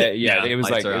 Yeah, and it was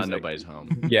like nobody's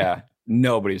home. Yeah,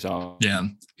 nobody's home. Yeah,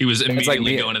 he was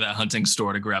immediately going to that hunting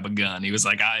store to grab a gun. He was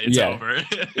like, it's over.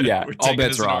 Yeah, we're all taking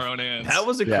bets this are in off. our own hands. That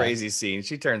was a crazy scene.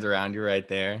 She turns around. You're right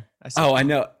there. I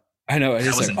know.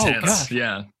 That was intense.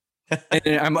 Yeah,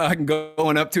 and I'm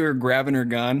going up to her, grabbing her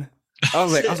gun. I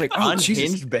was like, oh, unhinged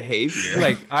Jesus. behavior.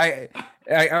 Like I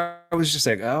was just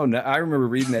like, oh no. I remember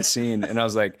reading that scene, and I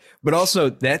was like, but also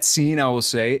that scene, I will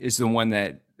say, is the one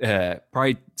that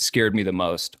probably scared me the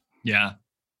most. Yeah,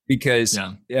 because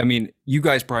I mean, you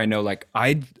guys probably know, like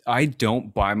I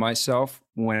don't buy myself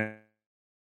when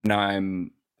I'm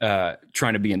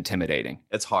trying to be intimidating.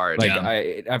 It's hard. Like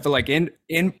I feel like in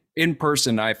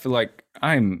person, I feel like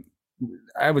I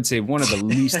would say one of the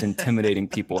least intimidating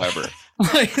people ever.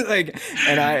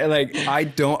 And I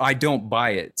don't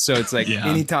buy it. So it's like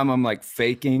anytime I'm like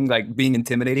faking, like being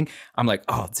intimidating, I'm like,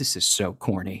 oh, this is so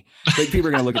corny. Like people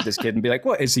are gonna look at this kid and be like,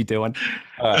 what is he doing?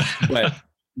 But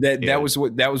that was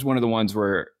one of the ones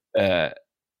where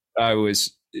I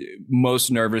was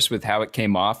most nervous with how it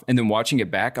came off, and then watching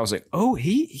it back, I was like, oh,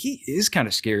 he is kind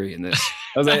of scary in this.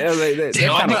 I was like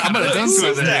I'm gonna dance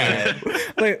with that.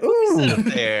 Like, ooh,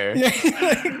 there.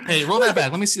 Hey, roll that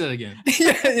back. Let me see that again.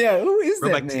 Yeah. Who is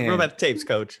that man? Roll back the tapes,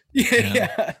 coach.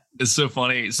 Yeah. It's so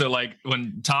funny. So like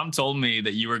when Tom told me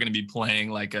that you were going to be playing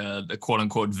like a quote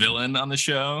unquote villain on the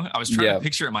show, I was trying to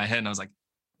picture it in my head, and I was like,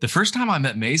 the first time I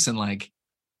met Mason, like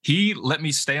he let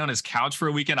me stay on his couch for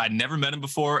a weekend. I'd never met him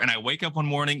before. And I wake up one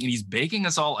morning and he's baking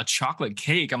us all a chocolate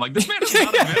cake. I'm like, this man is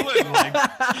not a villain. Like,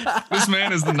 this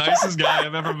man is the nicest guy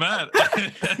I've ever met.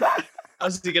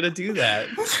 How's he going to do that?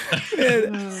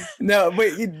 No,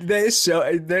 but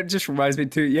that just reminds me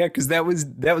too. Yeah. Cause that was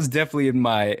definitely in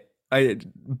my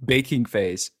baking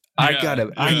phase. I got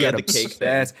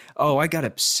obsessed. Oh, I got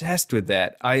obsessed with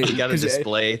that. He got a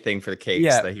display thing for the cakes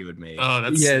that he would make. Oh,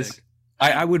 that's sick.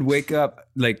 I would wake up,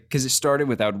 like, because it started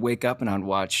with, I would wake up and I'd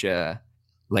watch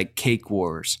like Cake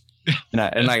Wars, and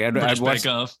I'd watch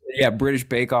British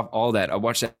Bake Off, all that. I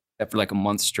watched that for like a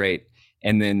month straight,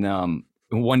 and then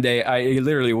one day I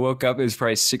literally woke up. It was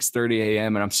probably 6:30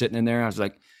 a.m. and I'm sitting in there. I was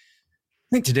like, I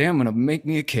think today I'm gonna make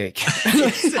me a cake.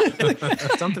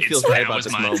 Something feels right about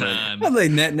this moment. I was like,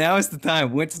 now is the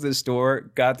time. Went to the store,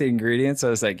 got the ingredients.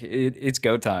 I was like, it's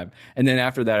go time. And then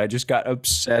after that, I just got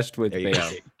obsessed with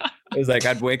baking. It was like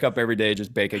I'd wake up every day,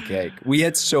 just bake a cake. We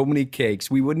had so many cakes,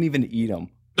 we wouldn't even eat them.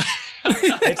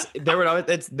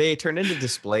 They turned into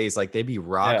displays. Like they'd be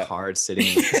rock hard sitting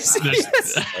in display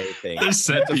thing. There's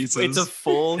set pieces.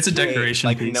 It's a decoration.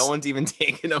 Like piece. no one's even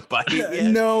taking a bite yet.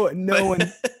 No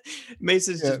one.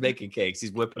 Mason's just making cakes.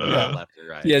 He's whipping them out left and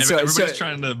right. Yeah, everybody's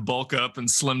trying to bulk up and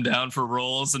slim down for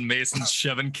rolls, and Mason's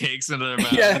shoving cakes into their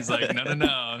mouth. Yeah. He's like,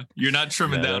 no, you're not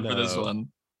trimming down for this one.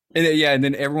 And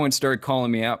then everyone started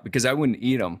calling me out because I wouldn't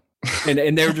eat them.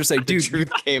 And they were just like, dude, the truth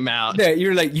came out. Yeah,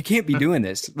 you're like, you can't be doing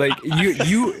this. Like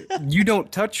you don't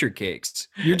touch your cakes.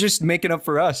 You're just making up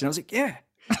for us. And I was like, yeah.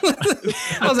 I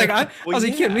was like,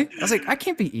 you kidding me? I was like, I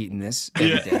can't be eating this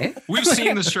every day. We've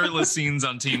seen the shirtless scenes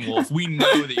on Teen Wolf. We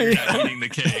know that you're not eating the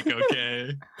cake,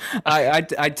 okay?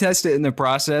 I test it in the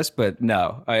process, but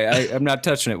no, I'm not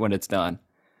touching it when it's done.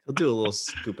 He'll do a little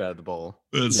scoop out of the bowl.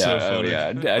 That's so funny.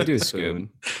 Yeah, I do a scoop.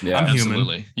 Yeah, I'm human.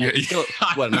 What,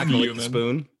 I'm not going to lick the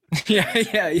spoon?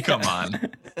 Yeah. Come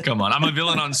on. I'm a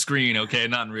villain on screen, okay,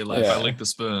 not in real life. Yeah. I lick the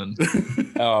spoon.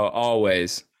 Oh,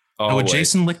 always. Oh, would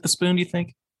Jason lick the spoon, do you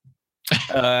think?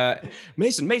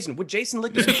 Mason, would Jason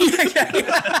lick the spoon?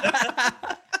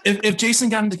 If Jason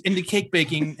got into cake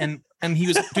baking and he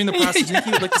was doing the process, do you think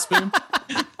he would lick the spoon?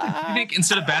 You think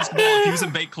instead of basketball, if he was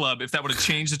in Bake Club, if that would have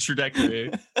changed the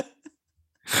trajectory?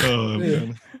 Oh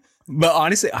man. But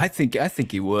honestly, I think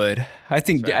he would. I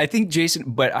think Jason,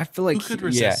 but I feel like Who could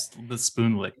resist the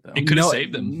spoon lick though? It could have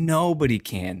saved him. Nobody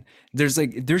can.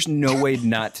 There's no way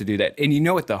not to do that. And you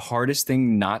know what the hardest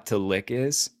thing not to lick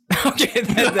is? Okay,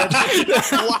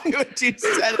 Why would you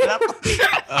set it up?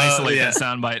 Isolate that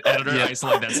soundbite. Editor,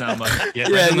 isolate that soundbite. Yeah,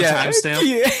 right on the timestamp.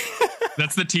 Yeah.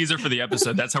 That's the teaser for the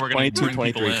episode. That's how we're going to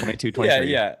bring people in.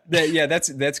 23. Yeah.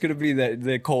 That's gonna be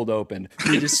the cold open.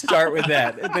 You just start with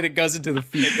that, and then it goes into the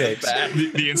feed page.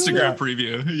 The Instagram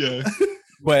preview. Yeah.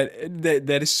 But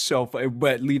that is so funny.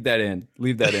 But leave that in.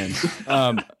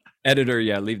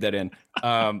 Editor, leave that in.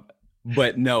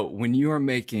 But no, when you are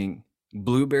making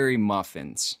blueberry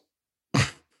muffins,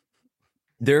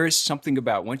 there is something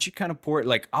about once you kind of pour it.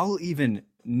 Like I'll even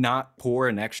not pour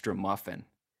an extra muffin.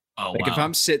 Oh, like wow. if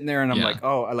I'm sitting there and I'm like,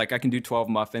 oh, like I can do 12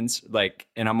 muffins, like,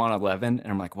 and I'm on 11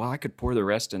 and I'm like, well, I could pour the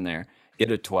rest in there,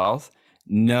 get a 12th.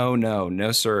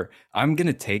 No, sir. I'm going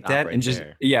to take that and just,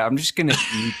 I'm just going to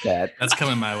eat that. That's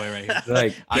coming my way right here.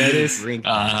 Like that is,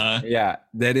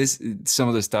 that is some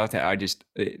of the stuff that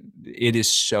it is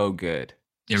so good.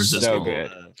 Irresistible. So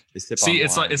good. See,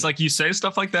 it's like you say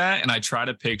stuff like that, and I try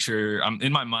to picture.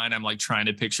 In my mind, I'm like trying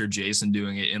to picture Jason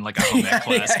doing it in like a home ec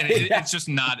class, and it's just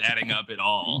not adding up at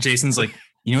all. Jason's like,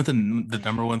 you know what the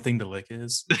number one thing to lick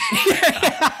is? The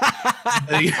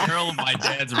barrel of my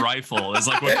dad's rifle is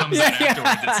like what comes out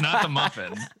afterwards. It's not the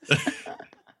muffin.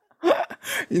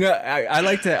 You know,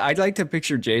 I'd like to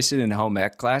picture Jason in home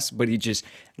ec class, but he just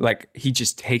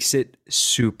takes it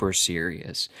super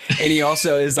serious. And he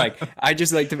also is like, I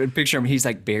just like to picture him. He's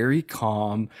like very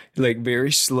calm, like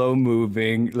very slow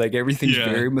moving, like everything's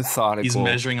very methodical. He's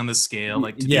measuring on the scale,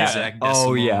 like to the exact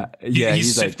decimal. Oh yeah.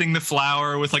 He's sifting the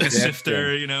flour with like a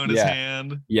sifter, in his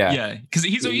hand. Yeah. Because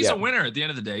he's a winner at the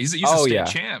end of the day. He's a state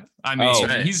champ. I mean,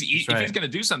 if he's going to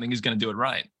do something, he's going to do it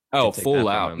right. Oh, full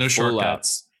out. No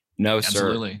shortcuts. No,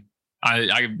 absolutely.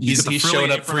 Sir. He showed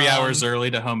up 3 hours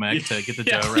early to home ec to get the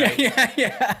dough right.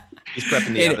 Yeah. He's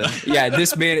prepping the oven. Yeah,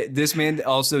 this man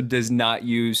also does not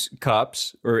use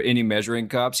cups or any measuring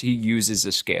cups. He uses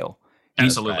a scale.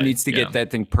 Absolutely. He needs to get that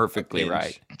thing perfectly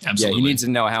right. Absolutely. Yeah, he needs to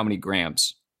know how many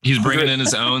grams. He's bringing in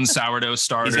his own sourdough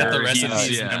starter. He's got the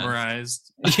recipes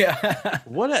memorized. Yeah.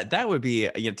 That would be,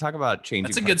 talk about changing.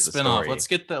 That's a good spinoff. Let's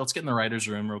get in the writer's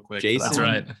room real quick. Jason, that's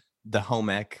right. The home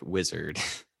ec wizard.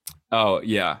 Oh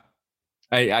yeah.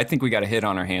 I think we got a hit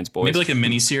on our hands, boys. Maybe like a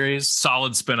mini series.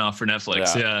 Solid spinoff for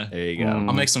Netflix. Yeah. There you go.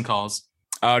 I'll make some calls.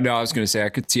 Oh no, I was gonna say I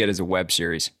could see it as a web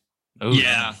series. Ooh.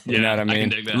 Yeah. You know what I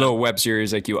mean? A little web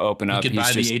series like you open up. You could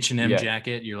buy the H&M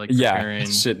jacket. You're like preparing.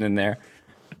 Sitting in there.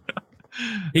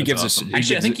 He gives us.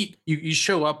 Actually, I think you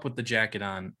show up with the jacket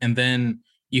on, and then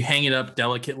you hang it up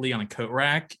delicately on a coat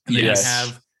rack, and then you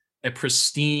have a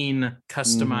pristine,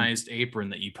 customized apron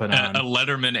that you put on. A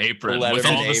Letterman apron with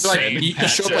all the same. You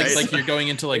show up like you're going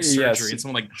into like surgery, and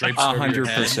someone like drapes over your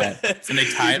head, and they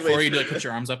tie it for you. You like put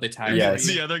your arms up, they tie it for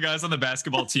you. The other guys on the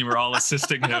basketball team are all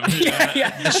assisting him.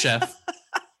 The chef.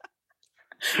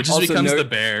 It just becomes the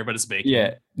bear, but it's bacon.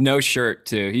 Yeah, no shirt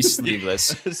too. He's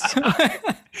sleeveless.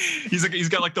 He's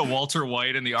got like the Walter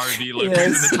White and the RV look.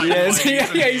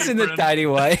 He's in the tidy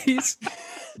whities.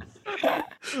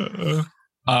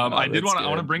 I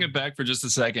want to bring it back for just a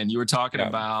second. You were talking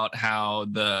about how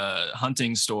the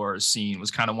hunting store scene was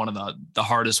kind of one of the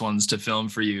hardest ones to film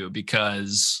for you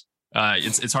because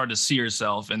it's hard to see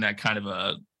yourself in that kind of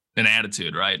an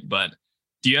attitude, right? But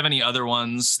do you have any other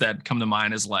ones that come to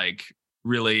mind as like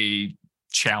really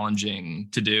challenging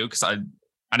to do? Because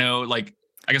I know, like,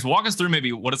 I guess walk us through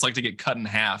maybe what it's like to get cut in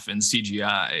half in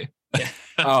CGI.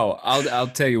 I'll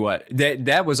tell you what,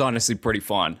 that was honestly pretty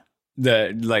fun.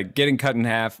 The like getting cut in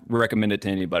half, recommend it to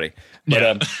anybody.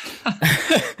 But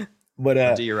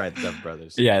but do you right, the Dove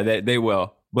Brothers? Yeah, they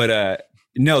will. But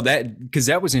no, because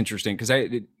that was interesting because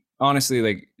honestly,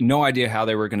 like, no idea how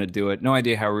they were going to do it, no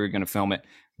idea how we were going to film it.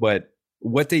 But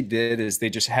what they did is they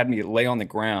just had me lay on the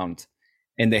ground,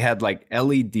 and they had like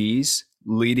LEDs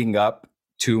leading up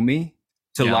to me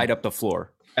to light up the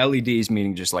floor. LEDs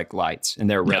meaning just like lights, and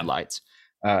they're red lights.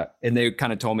 And they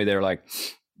kind of told me, they're like,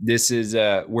 this is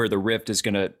where the rift is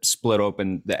going to split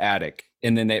open the attic.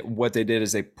 And then what they did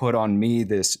is they put on me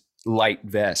this light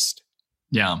vest.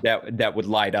 Yeah. That would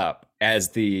light up as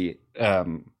the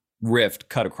rift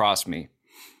cut across me.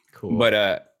 Cool.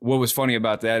 But what was funny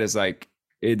about that is like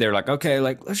they're like, okay,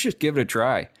 like let's just give it a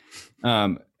try.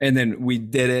 And then we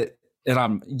did it, and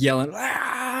I'm yelling,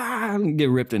 and get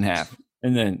ripped in half.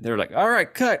 And then they're like, all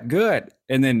right, cut, good.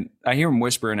 And then I hear them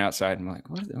whispering outside. And I'm like,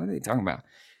 what are they talking about?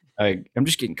 Like, I'm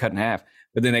just getting cut in half.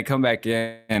 But then they come back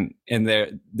in, and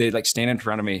they like stand in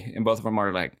front of me, and both of them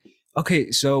are like, okay,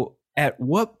 so at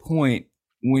what point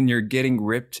when you're getting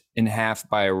ripped in half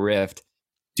by a rift,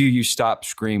 do you stop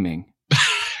screaming?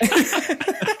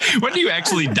 When do you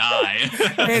actually die?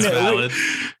 That's valid.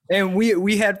 And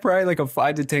we had probably like a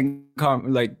 5 to 10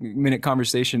 minute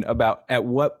conversation about at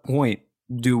what point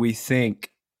do we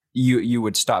think you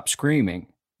would stop screaming?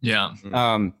 Yeah.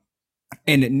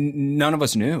 And none of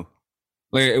us knew.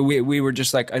 Like we were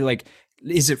just like,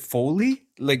 is it Foley?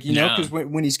 Like, you know, because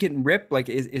when he's getting ripped, like,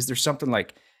 is there something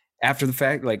like after the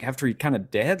fact, like after he kind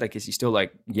of dead, like, is he still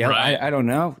like, yeah, right. I don't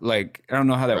know. Like, I don't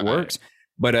know how that works.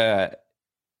 But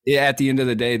at the end of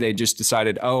the day, they just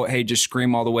decided, oh, hey, just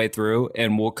scream all the way through,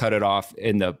 and we'll cut it off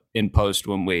in post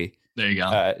when we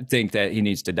think that he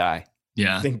needs to die.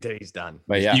 Yeah, I think that he's done.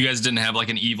 But yeah, you guys didn't have like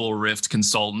an evil Rift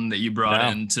consultant that you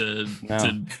brought in to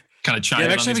kind of chime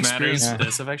in on these matters.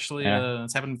 This. I've actually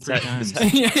it's happened 3 times.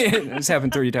 It's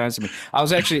happened 3 times to me. I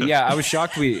was actually I was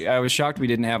shocked we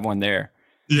didn't have one there.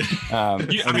 Yeah, I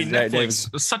mean,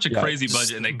 Netflix was such a crazy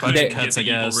budget, and they couldn't get the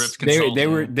evil Rift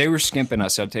consultant. They were skimping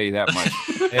us. I'll tell you that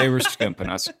much. They were skimping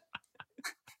us.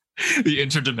 The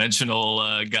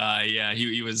interdimensional guy,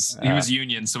 he was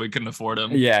union, so we couldn't afford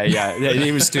him. Yeah,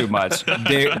 he was too much.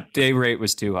 Day rate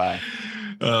was too high.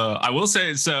 I will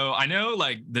say, so I know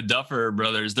like the Duffer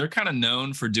Brothers, they're kind of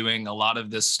known for doing a lot of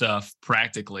this stuff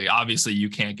practically. Obviously, you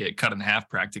can't get cut in half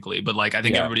practically, but like I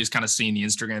think everybody's kind of seen the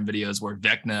Instagram videos where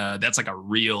Vecna, that's like a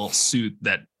real suit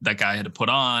that guy had to put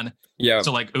on. Yeah.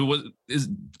 So like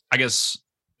I guess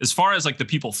as far as like the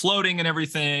people floating and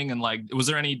everything, and like, was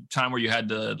there any time where you had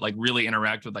to like really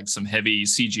interact with like some heavy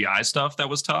CGI stuff that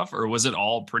was tough, or was it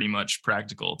all pretty much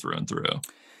practical through and through?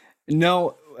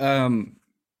 No.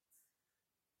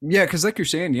 Yeah, because like you're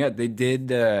saying, they did.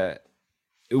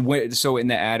 So in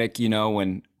the attic, you know,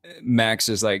 when Max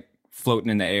is like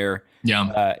floating in the air,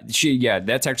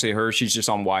 that's actually her. She's just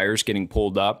on wires getting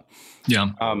pulled up. Yeah.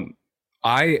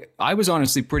 I was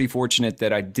honestly pretty fortunate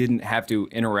that I didn't have to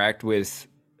interact with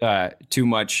too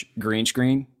much green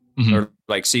screen or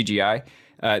like CGI.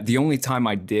 The only time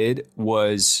I did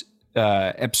was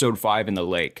episode 5 in the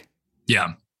lake.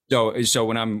 Yeah. So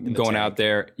when I'm going out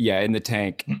there, in the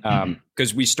tank,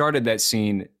 because we started that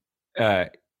scene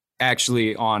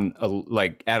actually on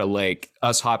at a lake,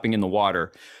 us hopping in the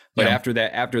water. But after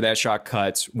that shot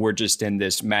cuts, we're just in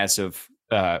this massive,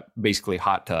 basically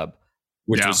hot tub,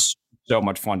 which was so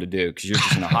much fun to do because you're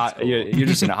just in a hot you're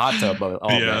just in a hot tub all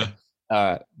day.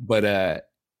 But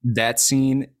that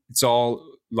scene, it's all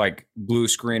like blue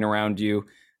screen around you.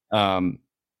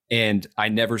 And I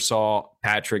never saw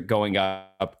Patrick going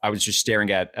up. I was just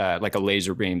staring at like a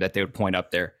laser beam that they would point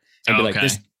up there and be like,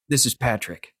 "This is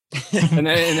Patrick," and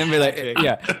then be like,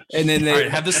 And then they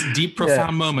have this deep,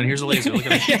 profound moment. Here's a laser. Look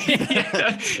at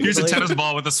it. Here's a tennis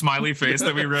ball with a smiley face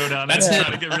that we wrote on. That's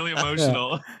trying to get really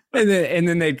emotional. And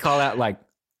then they'd call out like,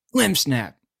 "Limb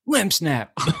snap,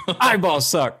 eyeballs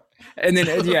suck," and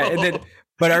then.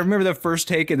 But I remember the first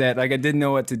take of that, like I didn't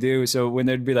know what to do. So when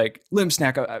they'd be like limb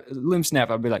snap, I'd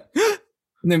be like,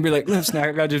 and then be like limb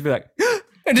snap, I'd just be like,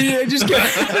 and then I just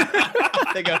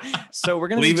get. They go. So we're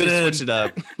gonna switch it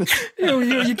up.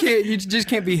 You just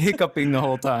can't be hiccuping the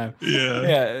whole time.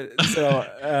 Yeah. So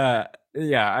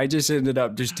I just ended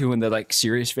up just doing the like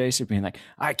serious face of being like,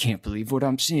 I can't believe what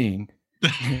I'm seeing.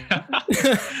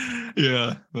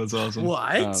 Yeah, that's awesome.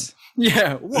 What? What? You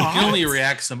can only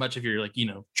react so much if you're like,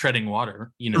 treading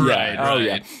water, Right. Oh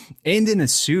yeah. And in a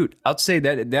suit, I'd say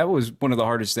that was one of the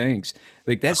hardest things.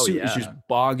 Like that suit is just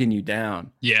bogging you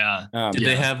down. Yeah. Did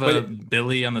they have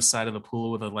Billy on the side of the pool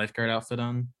with a lifeguard outfit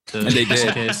on? They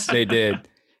did. They did.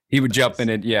 He would jump in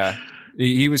it. Yeah.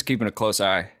 He was keeping a close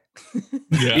eye.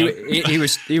 Yeah.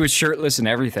 He was shirtless and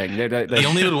everything. He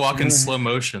only would walk in slow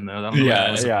motion though.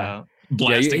 That was about.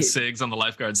 Blasting cigs on the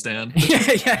lifeguard stand. Billy,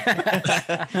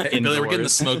 we're getting the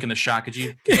smoke and the shot. Could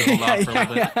you hold off for a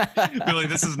little bit? Billy,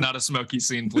 this is not a smoky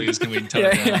scene, please. Can we tone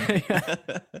it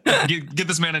down? Get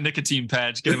this man a nicotine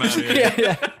patch. Get him out of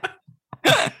here.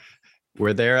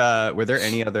 Were there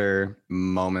any other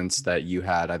moments that you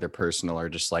had, either personal or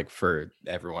just like for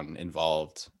everyone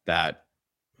involved, that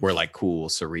were like cool,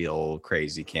 surreal,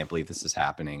 crazy, can't believe this is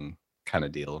happening kind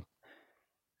of deal?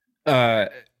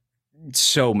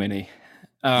 So many.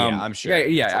 I'm sure.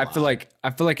 I feel like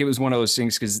it was one of those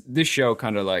things because this show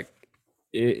kind of like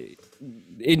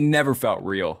it never felt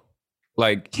real.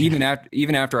 Like even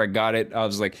after I got it, I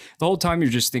was like, the whole time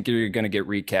you're just thinking you're gonna get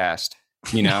recast,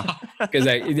 you know? Because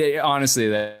honestly,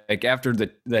 like after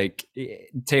the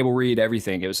table read,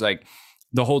 everything, it was like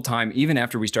the whole time, even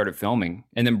after we started filming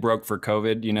and then broke for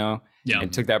COVID, you know,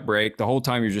 and took that break, the whole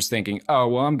time you're just thinking, oh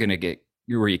well, I'm gonna get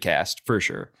recast for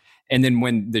sure. And then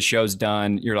when the show's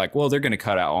done, you're like, well, they're gonna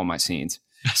cut out all my scenes.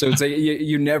 So it's like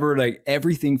you never, like,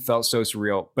 everything felt so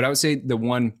surreal. But I would say the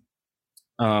one,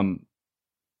 the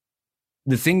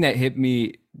thing that hit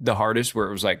me the hardest, where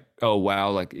it was like, oh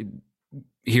wow, like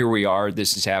here we are,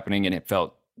 this is happening, and it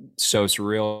felt so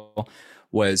surreal,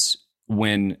 was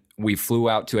when we flew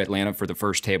out to Atlanta for the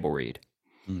first table read.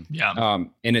 Yeah.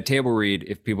 In a table read,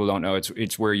 if people don't know,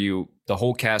 it's where the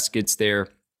whole cast gets there.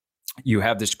 You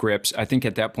have the scripts. I think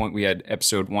at that point we had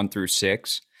episode 1 through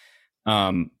 6.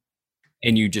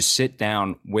 And you just sit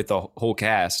down with the whole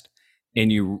cast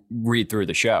and you read through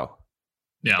the show.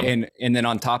 Yeah. And then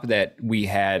on top of that, we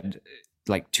had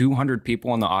like 200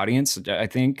 people in the audience. I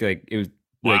think like it was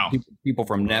like people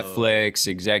from Netflix,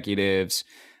 executives,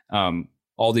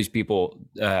 all these people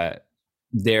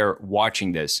there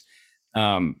watching this.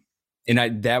 And I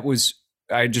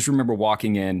just remember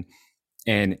walking in,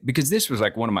 and because this was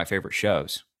like one of my favorite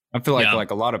shows. I feel like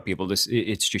a lot of people,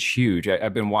 it's just huge.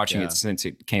 I've been watching it since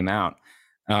it came out.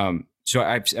 So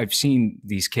I've seen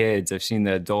these kids, I've seen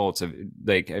the adults,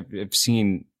 I've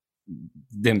seen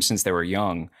them since they were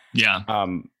young. Yeah.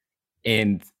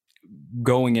 And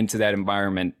going into that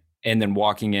environment and then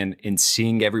walking in and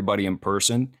seeing everybody in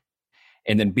person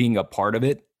and then being a part of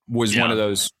it was one of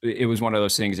those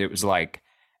things. It was like,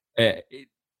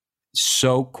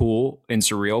 so cool and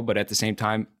surreal, but at the same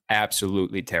time,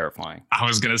 absolutely terrifying. I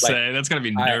was going to say, that's going to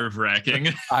be nerve wracking.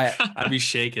 I'd be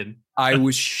shaking. I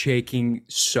was shaking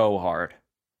so hard.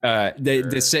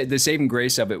 The saving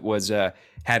grace of it was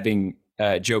having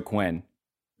Joe Quinn,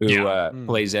 who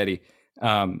plays Eddie,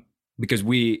 because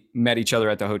we met each other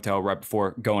at the hotel right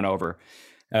before going over,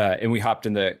 and we hopped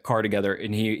in the car together,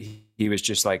 and he was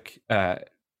just like,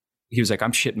 he was like,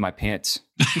 I'm shitting my pants.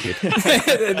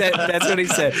 That's what he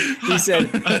said. He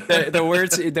said the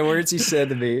words he said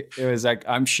to me, it was like,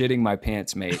 I'm shitting my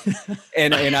pants, mate.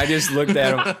 And I just looked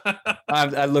at him.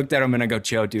 I looked at him and I go,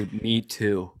 Joe, dude, me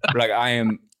too. Like, I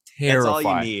am terrified. That's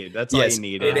all you need. That's all you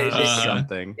need. It's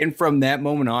something. And from that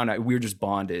moment on, we were just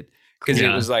bonded. Because it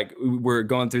was like, we're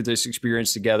going through this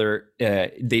experience together.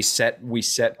 We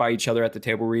sat by each other at the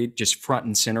table read, just front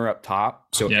and center up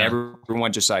top. So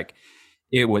everyone just like,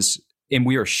 it was, and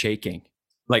we are shaking.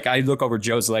 Like, I look over,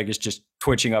 Joe's leg is just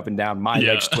twitching up and down. My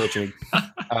leg's twitching.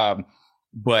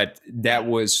 But that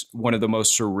was one of the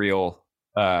most surreal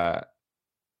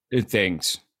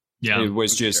things. Yeah, it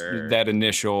was just that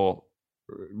initial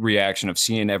reaction of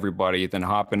seeing everybody, then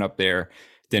hopping up there,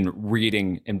 then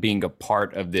reading and being a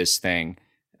part of this thing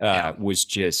was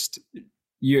just,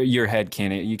 your head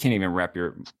can't even wrap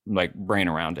your brain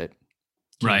around it.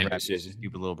 Right. Wrap this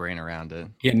stupid little brain around it.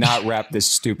 Yeah, not wrap this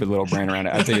stupid little brain around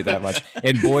it. I'll tell you that much.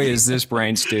 And boy, is this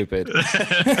brain stupid.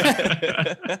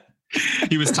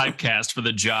 He was typecast for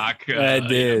the jock. I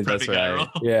did. That's right.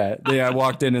 Yeah. I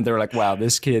walked in and they were like, wow,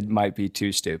 this kid might be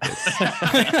too stupid.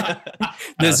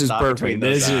 This is perfect.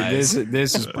 This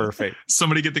is perfect.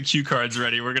 Somebody get the cue cards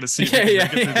ready. We're going to see.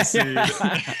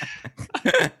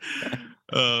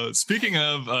 Speaking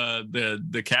of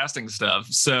the casting stuff,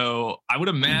 so I would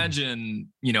imagine,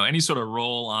 any sort of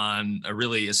role on a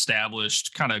really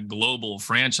established kind of global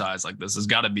franchise like this has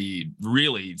got to be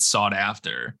really sought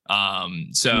after.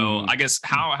 So I guess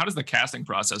how does the casting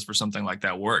process for something like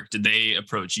that work? Did they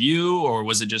approach you, or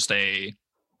was it just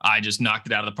I just knocked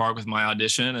it out of the park with my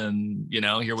audition and,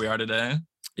 here we are today?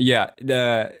 Yeah.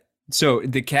 So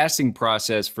the casting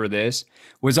process for this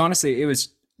was, honestly, it was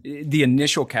the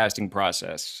initial casting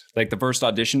process. Like, the first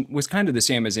audition was kind of the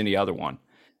same as any other one.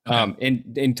 Okay.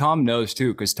 And Tom knows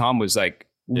too, because Tom was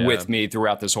with me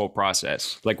throughout this whole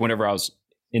process. Like, whenever I was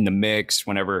in the mix,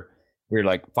 whenever we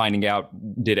were finding out,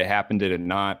 did it happen, did it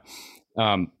not?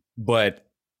 But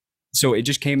so it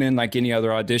just came in like any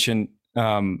other audition.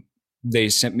 They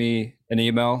sent me an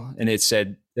email and it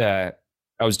said I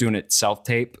was doing it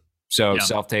self-tape. So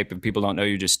self-tape, if people don't know,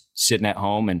 you're just sitting at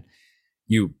home and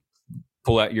you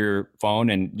pull out your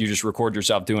phone and you just record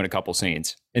yourself doing a couple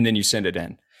scenes and then you send it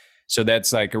in. So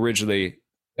that's originally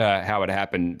how it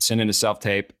happened. Send in a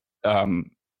self-tape.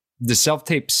 The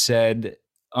self-tape said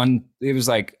it was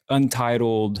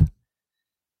untitled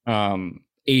 80s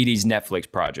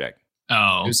Netflix project.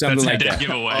 Oh, something like that.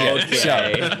 Giveaway.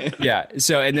 Okay.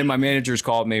 So, and then my managers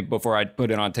called me before I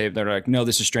put it on tape. They're like, no,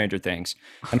 this is Stranger Things.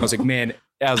 And I was like, man,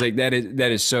 that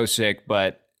is so sick.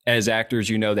 But as actors,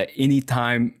 that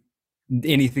anytime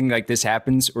anything like this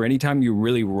happens, or anytime you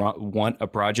really want a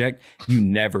project, you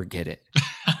never get it.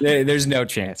 There's no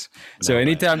chance. So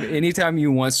anytime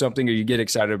you want something or you get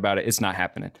excited about it, it's not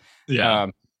happening. Yeah.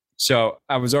 So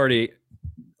I was already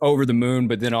over the moon,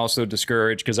 but then also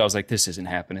discouraged because I was like, this isn't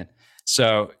happening.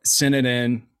 So sent it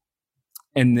in,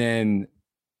 and then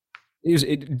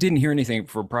it didn't hear anything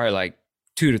for probably like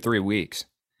 2 to 3 weeks.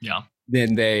 Yeah.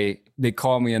 Then they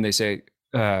call me and they say,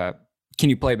 can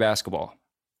you play basketball?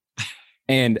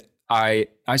 And I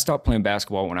stopped playing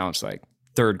basketball when I was like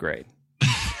 3rd grade.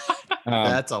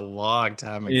 That's a long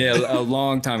time ago. Yeah, a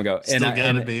long time ago. Still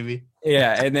got it, baby.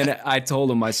 Yeah, and then I told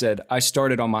him, I said, I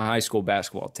started on my high school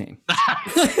basketball team.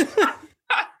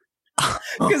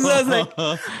 Because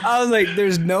I was like,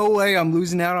 there's no way I'm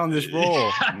losing out on this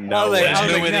role. No way. I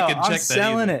was No like, way they no, can I'm check that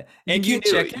selling either. it. And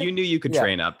you knew you could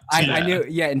train up. I knew,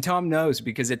 and Tom knows,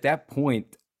 because at that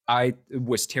point, I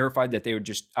was terrified that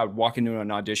I would walk into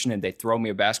an audition and they'd throw me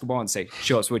a basketball and say,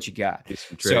 show us what you got.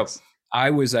 So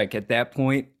I was like, at that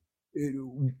point,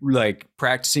 like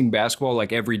practicing basketball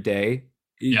like every day,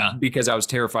 because I was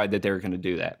terrified that they were going to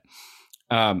do that.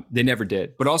 They never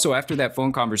did. But also after that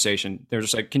phone conversation, they're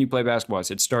just like, can you play basketball? I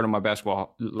said, start on my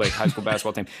basketball, like high school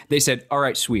basketball team. They said, all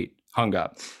right, sweet. Hung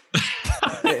up.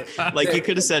 Like you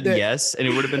could have said yes and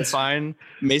it would have been fine.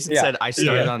 Mason said, I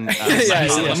started on.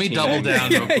 Let me double down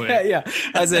real quick. Yeah.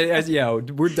 I said,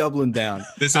 we're doubling down.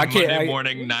 This is Monday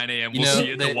morning, 9 a.m. We'll see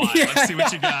you at the Y. Let's see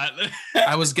what you got.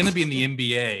 I was going to be in the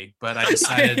NBA, but I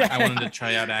decided I wanted to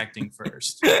try out acting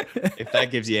first. If that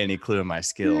gives you any clue of my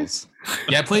skills.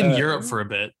 Yeah, I played in Europe for a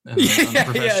bit on a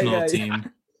professional team. I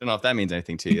don't know if that means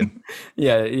anything to you.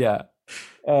 Yeah.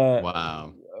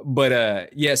 Wow.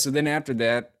 But so then after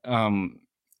that,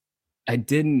 I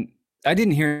didn't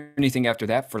hear anything after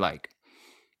that for like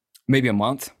maybe a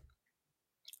month.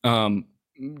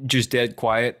 Just dead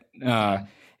quiet.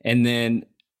 And then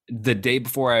the day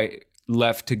before I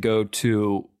left to go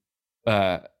to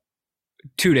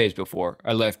 2 days before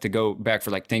I left to go back for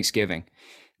like Thanksgiving,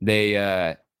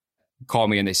 they call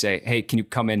me and they say, hey, can you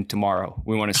come in tomorrow?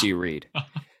 We want to see you read.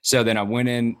 So then I went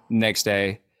in next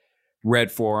day,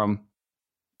 read for them.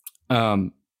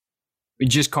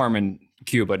 Just Carmen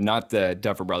Cuba, not the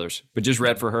Duffer Brothers, but just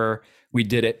read for her. We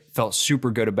did it, felt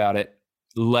super good about it,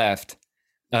 left.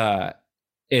 And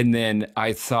then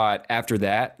I thought after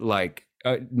that, like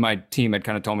my team had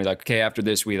kind of told me like, okay, after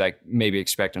this, we like maybe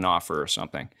expect an offer or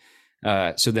something.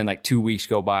 So then like 2 weeks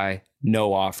go by,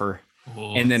 no offer.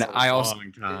 And then I also,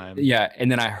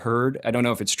 and then I heard, I don't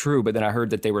know if it's true, but then I heard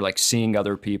that they were like seeing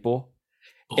other people.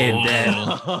 And then,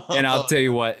 and I'll tell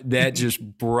you what, that just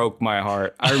broke my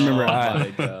heart. I remember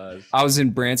I was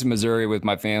in Branson, Missouri with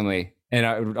my family,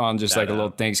 and on just like a little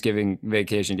Thanksgiving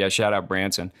vacation. Yeah, shout out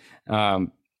Branson.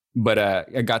 But I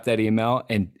got that email,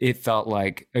 and it felt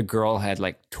like a girl had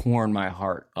like torn my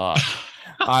heart up.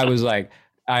 I was like,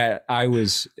 I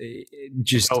was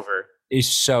just over. It's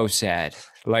so sad.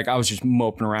 Like I was just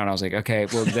moping around. I was like, okay,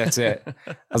 well that's it.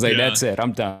 I was like, that's it.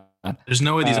 I'm done. There's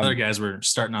no way these other guys were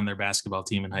starting on their basketball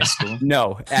team in high school.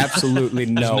 No, absolutely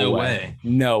no way.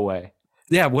 No way.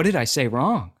 Yeah, what did I say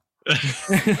wrong?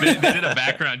 they did a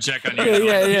background check on you.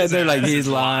 Yeah. They're like, he's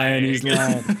lying.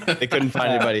 They couldn't find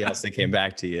anybody else. They came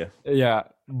back to you. Yeah,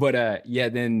 but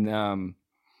then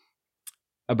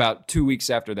about 2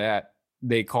 weeks after that,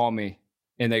 they call me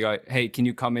and they go, hey, can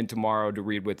you come in tomorrow to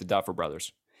read with the Duffer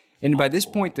Brothers? And by this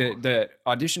point, the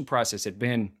audition process had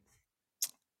been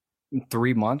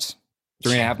 3 months,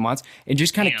 3.5 months, and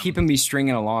just kind of keeping me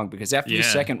stringing along, because after the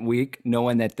second week,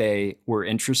 knowing that they were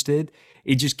interested,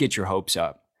 it just gets your hopes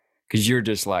up, because you're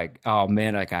just like, oh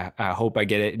man, like I hope I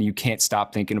get it, and you can't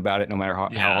stop thinking about it no matter how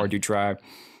hard you try.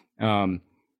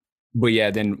 But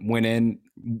yeah, then went in,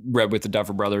 read with the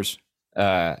Duffer Brothers,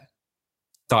 thought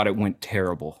it went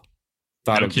terrible.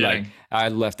 Thought it like I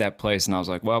left that place and I was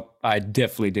like, well, I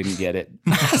definitely didn't get it.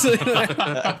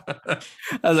 I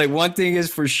was like, one thing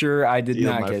is for sure, I did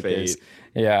not get this.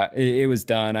 Yeah, it was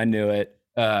done. I knew it.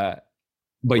 But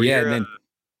and then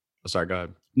sorry, go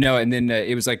ahead. No, and then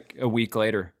it was like a week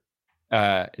later.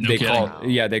 They called.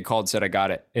 Yeah, they called, said I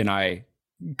got it, and I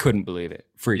couldn't believe it.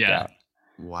 Freaked out.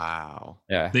 Wow.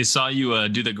 Yeah. They saw you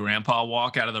do the grandpa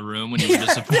walk out of the room when you were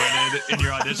disappointed in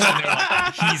your audition. They were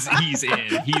like, he's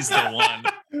in. He's the one.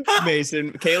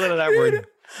 Mason, Kaylin and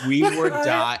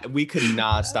I we could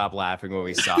not stop laughing when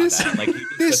we saw that. Like, you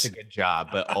did such a good job,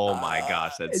 but oh my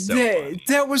gosh, that's so funny.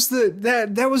 That was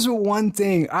the one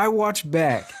thing I watched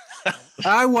back.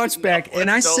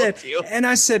 And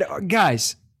I said,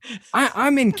 guys,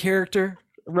 I'm in character.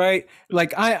 Right?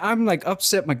 Like I'm like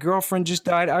upset. My girlfriend just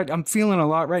died. I'm feeling a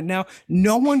lot right now.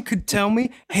 No one could tell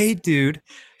me, hey dude,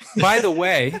 by the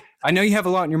way, I know you have a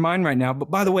lot in your mind right now, but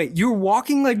by the way, you're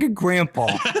walking like a grandpa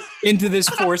into this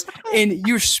forest and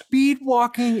you're speed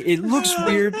walking. It looks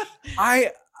weird.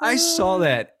 I saw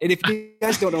that. And if you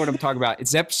guys don't know what I'm talking about,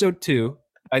 it's episode 2,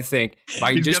 I think.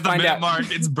 I He's just got the find minute out. mark.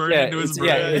 It's burned into his brain.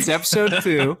 Yeah, it's episode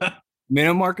 2,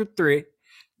 minute marker 3.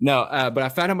 No, but I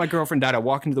found out my girlfriend died. I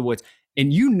walk into the woods.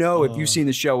 And if you've seen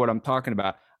the show, what I'm talking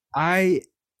about, I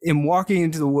am walking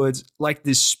into the woods like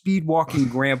this speed walking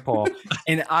grandpa,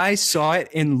 and I saw it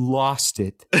and lost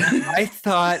it. I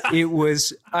thought I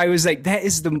was like, that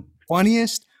is the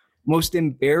funniest, most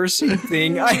embarrassing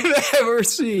thing I've ever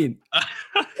seen.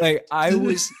 Like, I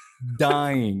was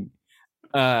dying.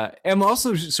 I'm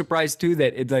also surprised too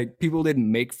that people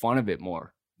didn't make fun of it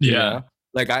more. Yeah. You know?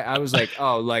 Like I was like,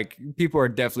 oh, like people are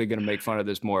definitely going to make fun of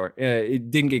this more.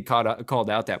 It didn't get called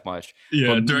out that much.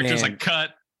 Yeah, But director's man, like,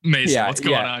 cut. Mason, Yeah, what's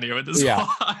going yeah, on here with this yeah.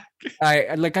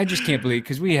 vlog? I just can't believe,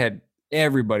 because we had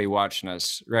everybody watching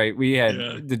us, right? We had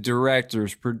Yeah. the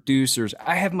directors, producers.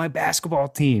 I have my basketball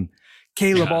team,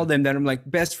 Caleb, Yeah. all them that I'm like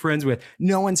best friends with.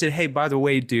 No one said, hey, by the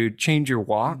way, dude, change your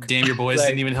walk. Damn, your boys Like-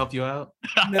 didn't even help you out.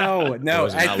 No.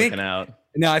 Boys are I not think looking out.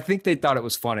 no, I think they thought it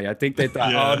was funny. I think they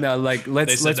thought, Yeah. oh no, like They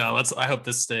let's said no. I hope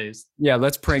this stays.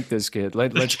 let's prank this kid.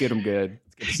 Let's get him good.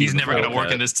 He's never going to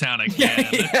work in this town again.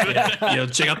 Yo,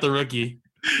 check out the rookie.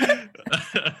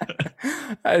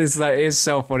 It's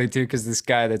so funny too, because this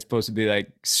guy that's supposed to be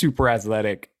like super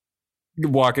athletic,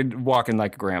 walking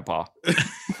like a grandpa,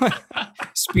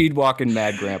 speed walking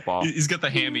mad grandpa. He's got the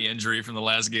hammy injury from the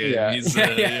last game. Yeah. He's,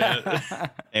 Yeah.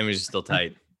 Amy's is still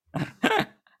tight.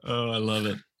 Oh, I love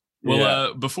it. Well,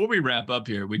 Yeah. before we wrap up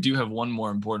here, we do have one more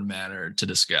important matter to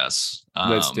discuss.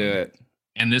 Let's do it.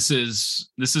 And this is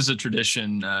a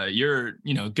tradition. You're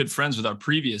good friends with our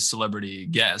previous celebrity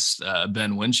guest,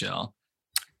 Ben Winchell,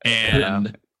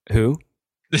 and Who?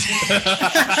 was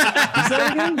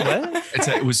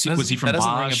he from That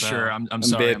doesn't ring a Bosch? bell. Or I'm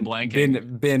sorry, I'm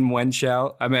blanking. Ben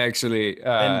Wenchow. I'm actually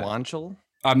Ben Wanchel?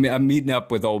 I'm meeting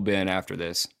up with old Ben after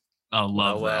this. Oh,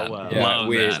 love that. Yeah, Love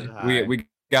we that. we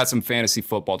got some fantasy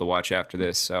football to watch after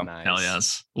this. So Nice. Hell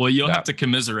yes. Well, you'll Yeah. have to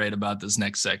commiserate about this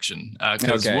next section,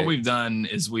 because Okay. what we've done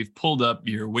is we've pulled up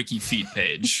your Wiki Feet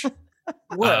page.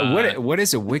 what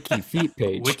is a wiki feet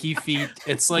page? Wiki feet.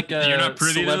 It's like You're a not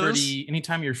privy to celebrity.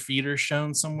 Anytime your feet are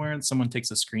shown somewhere and someone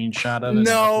takes a screenshot of it. and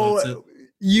No, uploads it.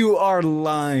 you are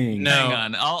lying. No. Hang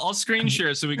on, I'll screen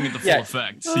share so we can get the full Yeah.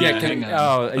 effect. Yeah, hang on.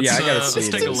 I gotta Let's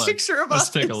see take a this. look. Picture of Let's us.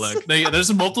 take a look.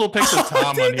 There's multiple pics of Tom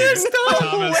on here.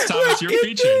 Thomas, you're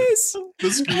featured.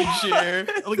 The screen share.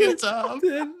 Look at Tom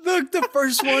Look, the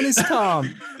first one is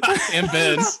Tom. and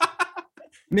Ben.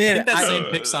 Man, That I, same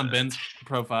pics on Ben's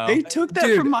profile. They took that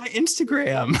Dude. from my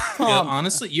Instagram. Yeah,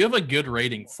 honestly, you have a good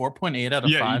rating. 4.8 out of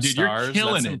Yeah, 5 dude, you're stars.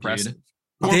 killing That's it, dude. impressive.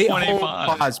 they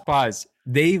 4.85. pause.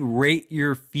 They rate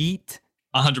your feet.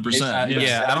 100%.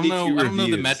 Yeah, I don't know 72 the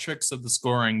reviews. metrics of the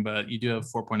scoring, but you do have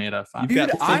 4.8 out of 5. Dude, You've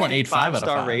got I- 4.85 out of 5.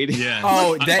 5-star rating. Yeah.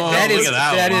 Oh, Oh, that look is at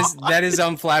that that is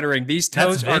unflattering. These That's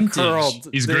toes are vintage. curled.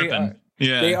 He's They gripping. are-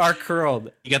 Yeah. They are curled.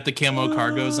 You got the camo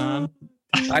cargos on.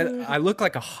 I look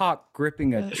like a hawk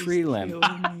gripping a tree limb.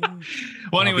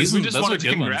 Well, anyways, these we are- just those wanted are to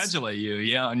good ones. congratulate you.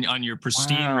 Yeah, on your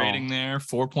pristine Wow. rating there,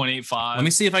 4.85. Let me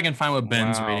see if I can find what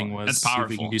Ben's Wow. rating was. That's see if we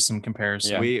powerful. can do some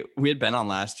comparison. Yeah. We had been on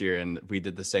last year and we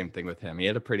did the same thing with him. He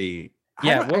had a pretty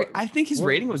Yeah, I think his what-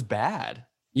 rating was bad.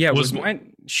 Yeah, Was- was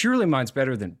mine? Surely mine's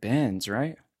better than Ben's,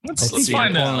 right? Let's See,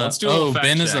 find I'm out. pulling Let's up. do a little fact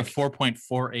Ben is a check.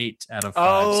 4.48 out of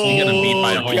 5. so you got to beat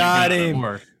by a whole got unit him.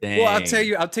 more. Well, I'll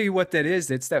Dang. tell you what that is.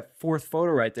 It's that fourth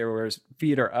photo right there where his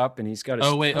feet are up and he's got his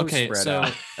Oh wait, toes okay. spread So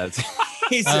out. That's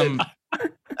he said um,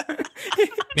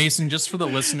 Mason, just for the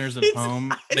listeners at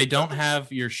home, they don't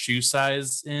have your shoe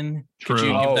size in. Could you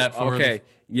True. give Oh, that for the- okay.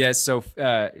 Yes. So,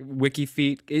 Wiki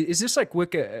Feet. Is this like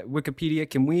Wikipedia?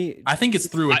 Can we? I think it's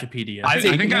through Wikipedia. I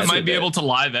Take think I a might look be at able to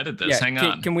live edit this. Hang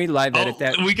on. Can we live edit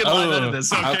that? We can live Oh, edit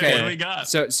this. Okay, okay. what do we got?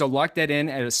 So lock that in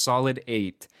at a solid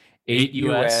 8. 8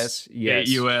 US. Yes.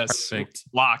 8 US. Perfect.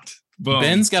 Locked. Boom.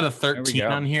 Ben's got a There we 13 go.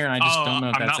 on here, and I just don't know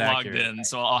if I'm that's not accurate. logged in,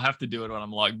 so I'll have to do it when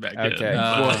I'm logged back in. Okay.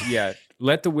 Uh, well, yeah.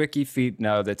 Let the Wiki Feet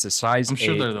know that's a size I'm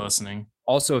sure 8. they're listening.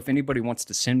 Also, if anybody wants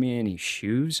to send me any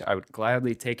shoes, I would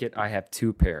gladly take it. I have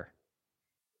 2 pair.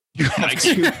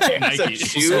 Nike. Nike.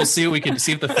 So we'll see what we can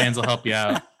see if the fans will help you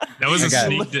out. That was I a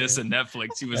got it. sneak diss at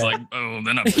Netflix. He was Yeah. like, "Oh,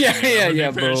 then I'm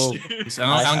Yeah, boom." So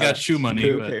I don't got shoe money,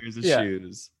 2 but pairs of Yeah.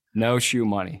 shoes. No shoe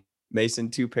money. Mason,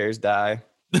 2 pairs die.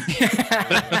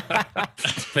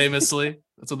 famously,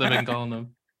 that's what they've been calling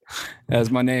them. That's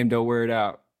my name. Don't wear it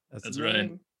out. That's his right.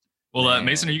 name. Well, Man.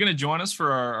 Mason, are you going to join us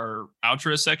for our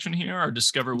outro section here, our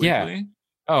Discover Weekly? Yeah.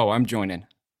 Oh, I'm joining.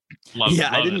 Love Yeah,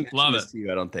 it, I love didn't it, mention love this it. to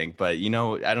you, I don't think, but I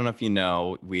don't know if you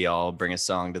know, we all bring a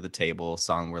song to the table,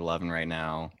 song we're loving right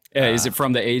now. Is it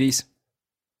from the 80s?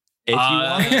 If you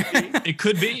want, It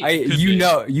could be. You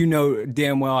know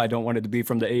damn well I don't want it to be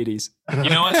from the 80s. You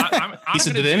know what? I'm He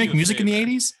said, gonna did they do make you a music in the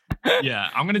favor. 80s? Yeah,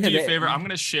 I'm gonna do you a they- favor. I'm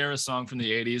gonna share a song from the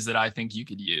 80s that I think you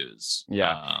could use.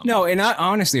 No, and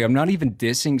honestly, I'm not even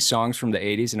dissing songs from the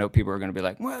 80s. I know people are going to be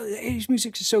like, well, the 80s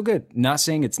music is so good. Not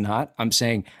saying it's not. I'm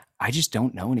saying I just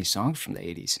don't know any songs from the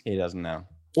 80s. he doesn't know.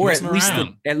 Or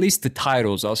Messing at least the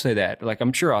titles. I'll say that. Like,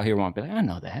 I'm sure I'll hear one and be like, I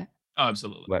know that. Oh,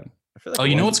 absolutely. But I feel like Oh,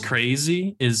 you know one- what's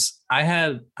crazy is I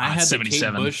had the Kate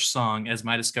 77. Bush song as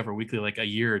my Discover Weekly like a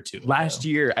year or two ago. last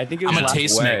year. I think it was I'm a last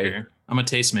tastemaker. I'm a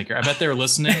tastemaker. I bet they were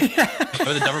listening. I bet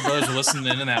the Duffer Brothers were listening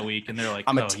in that week, and they're like,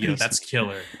 I'm a that's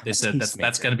killer. They said that's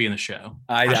tastemaker. going to be in the show.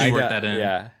 I How do you work that in?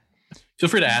 Yeah. Feel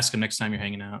free to ask them next time you're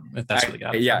hanging out if that's where they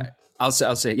got it Yeah. I'll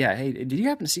say, yeah. Hey, did you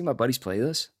happen to see my buddy's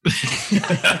playlist?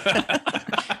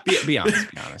 Be honest.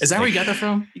 Is that where you got that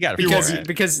from? You got it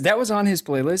Because that was on his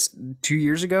playlist 2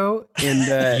 years ago,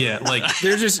 and Yeah, like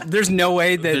there's no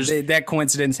way that that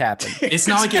coincidence happened. it's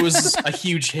not like it was a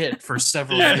huge hit for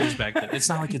several years back then. It's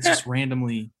not like it's just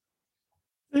randomly.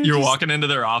 You're walking into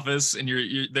their office and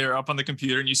they're up on the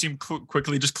computer and you see him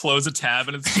quickly just close a tab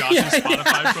and it's Josh's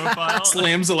Spotify profile.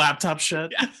 Slams the laptop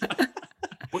shut.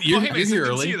 Well, you're, Oh, hey, you're Mason, here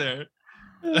good to see early. you there.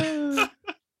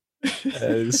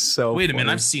 That is so. Wait a minute,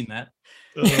 funny. I've seen that.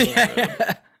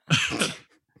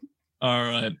 All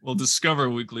right. Well, Discover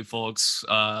Weekly, folks.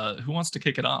 Who wants to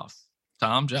kick it off?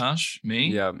 Tom, Josh, me?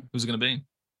 Yeah. Who's it gonna be?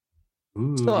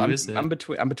 Ooh, So who is it? I'm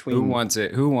between. Who wants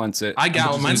it? Who wants it? I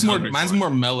got one. just hungry Mine's for it. more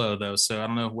mellow though, so I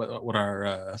don't know what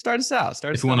our Start us out.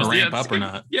 if you want to Yeah, ramp let's up or see-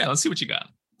 not. Yeah, let's see what you got.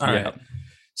 All Yeah. right.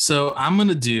 So I'm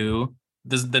gonna do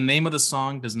the name of the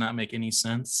song does not make any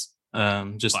sense.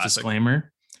 Just Classic.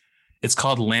 disclaimer. It's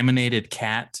called Laminated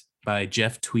Cat by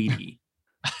Jeff Tweedy.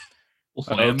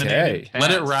 Laminated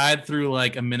Let it Cat. ride through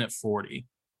like a minute 40.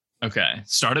 Okay.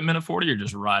 Start at minute 40 or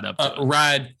just ride up to it?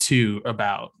 Ride to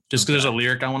about just because there's a Okay.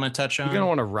 lyric I want to touch on. You're gonna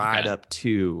want to ride Okay. up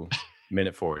to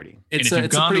minute 40. It's if a you've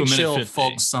it's a gone to pretty a minute chill 50,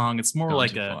 folk song. It's more Going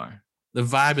like too a far. the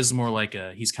vibe is more like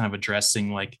a he's kind of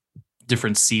addressing like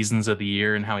different seasons of the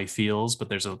year and how he feels, but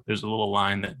there's a little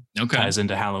line that Okay. ties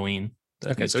into Halloween.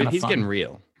 that Okay, is so kinda he's fun. getting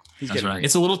real. He's That's getting right. real.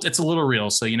 It's a little real,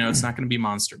 so you know it's not going to be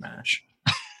Monster Mash.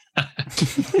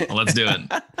 Well, let's do it.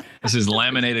 This is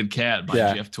Laminated Cat by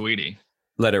Yeah. Jeff Tweedy.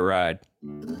 Let it ride.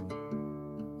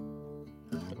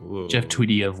 Ooh. Jeff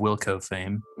Tweedy of Wilco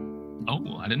fame.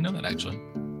 Oh, I didn't know that actually.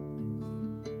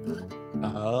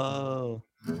 Oh.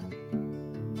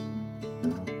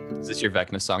 Is this your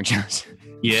Vecna song, Josh?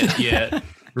 Yeah.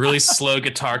 Really slow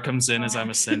guitar comes in as I'm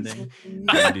ascending.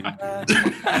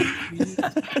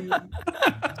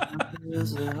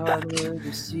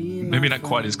 Maybe not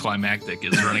quite as climactic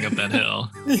as running up that hill.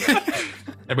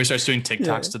 Everybody starts doing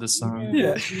TikToks to this song.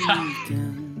 Yeah.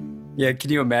 Yeah. Can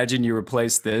you imagine you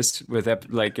replace this with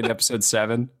like in episode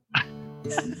 7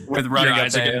 with running Your up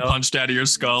eyes are that getting hill? punched out of your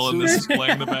skull and this is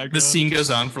playing in the background. The scene goes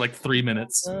on for like 3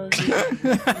 minutes. We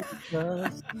know,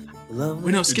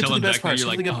 You're skip to the telling best Vecna, part. you're Skip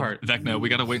like, to the good oh, part. Vecna, we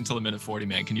got to wait until the minute 40,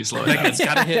 man. Can you slow it Like, down? it's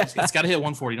gotta hit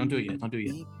 140. Don't do it yet. Don't do it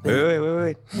yet.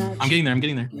 Wait. I'm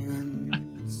getting there.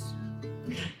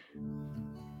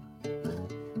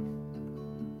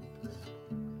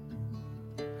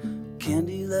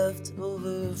 Candy left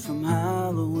over from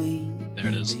Halloween. There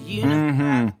it is.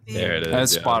 Mm-hmm. There it is.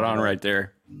 That's yeah. spot on right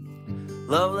there.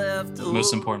 Love left over.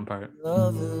 Most important part.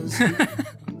 Lovers.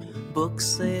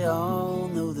 Books they all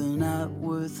know they're not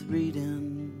worth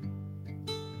reading.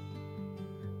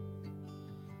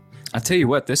 I'll tell you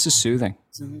what, this is soothing.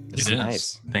 It is.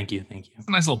 Nice. Thank you. It's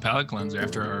a nice little palate cleanser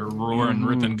after our roaring,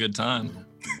 ripping good time.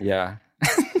 Yeah.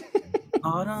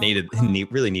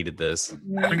 Really needed this.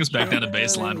 Bring us back down to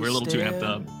baseline. We're a little too amped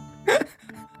up. A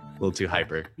little too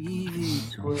hyper.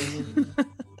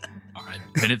 All right.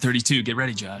 Minute 32. Get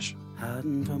ready, Josh.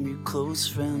 Hiding from your close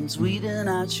friends, weeding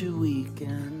out your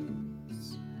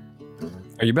weekends.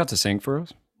 Are you about to sing for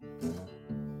us?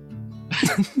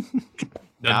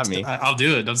 Got me. I'll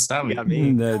do it. Don't stop me. Got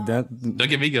me. Don't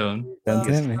get me going. Don't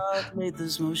tell me. Made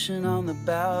this motion on the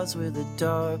boughs where the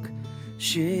dark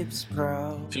shapes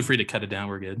proud. Feel free to cut it down.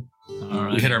 We're good. All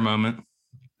We hit right. our moment.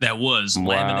 That was Wow.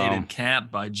 Laminated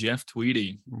Cat by Jeff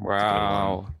Tweedy.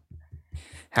 Wow.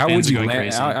 How Fans would are you? going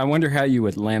crazy. I wonder how you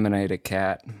would laminate a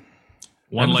cat.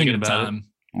 One leg at thinking a about it. time.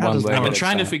 One leg I've at been a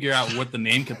trying to time. figure out what the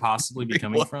name could possibly be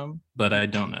coming from, but I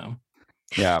don't know.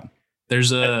 Yeah.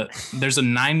 There's a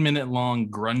 9-minute long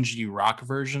grungy rock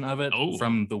version of it Oh.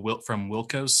 from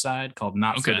Wilco's side called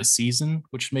 "Not for Okay. the Season,"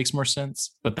 which makes more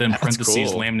sense. But then That's parentheses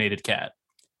cool. laminated cat.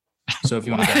 So if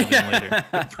you want to dive in later.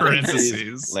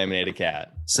 Parentheses. Laminated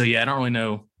cat. So yeah, I don't really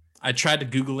know. I tried to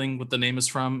Googling what the name is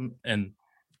from, and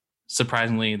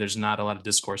surprisingly, there's not a lot of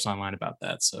discourse online about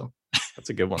that. So That's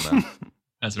a good one though.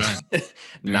 That's right.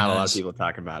 Not a lot of nice. people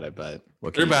talk about it, but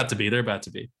what They're can you about do? to be. They're about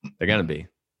to be. They're gonna be.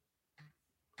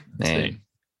 Man. See.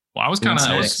 Well, I was kind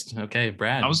of Okay,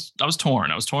 Brad. I was torn.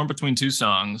 I was torn between two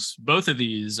songs. Both of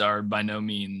these are by no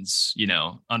means,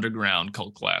 underground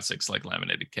cult classics like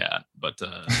Laminated Cat, but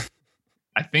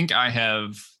I think I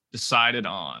have decided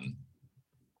on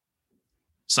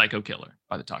Psycho Killer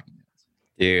by the Talking Heads.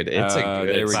 Dude, it's a good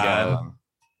there we song.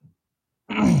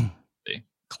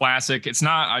 Classic. It's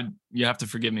not you have to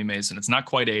forgive me, Mason. It's not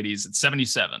quite 80s. It's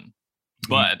 77.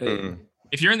 But Mm.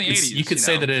 if you're in the It's- 80s, you could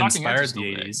say that it Talking Heads are inspired still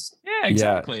the big. 80s. Yeah,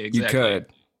 exactly. You could.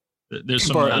 There's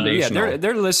some Yeah, foundational.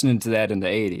 they're listening to that in the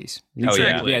 80s. Oh, yeah.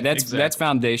 Exactly. Yeah, that's Exactly.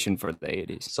 foundation for the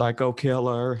 80s. Psycho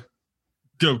Killer.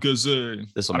 Go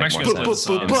Kazoo. This will I'm make actually more gonna play the sense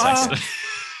song. in a second.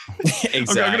 Okay, I'm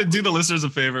Exactly. gonna do the listeners a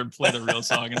favor and play the real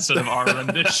song instead of our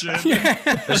rendition.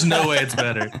 There's no way it's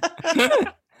better.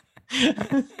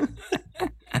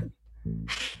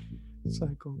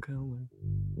 Psycho Killer.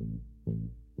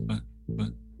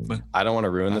 I don't want to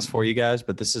ruin this for you guys,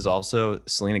 but this is also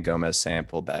Selena Gomez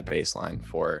sampled that bass line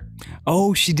for.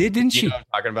 Oh, she did, didn't You she? know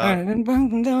what I'm talking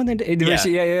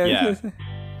about? Yeah.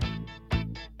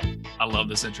 I love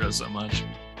this intro so much.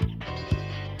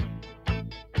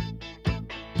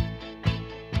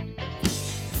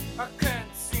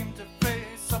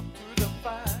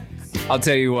 I'll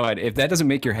tell you what, if that doesn't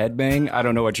make your head bang, I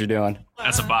don't know what you're doing.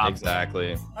 That's a bop.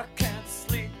 Exactly.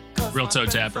 Real toe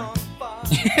tapper.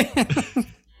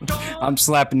 I'm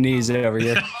slapping knees over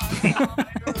here.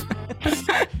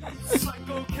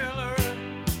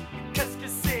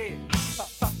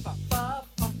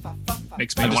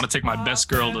 Makes me want to take my best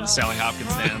girl to the Sally Hopkins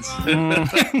dance.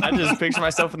 I just picture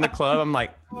myself in the club. I'm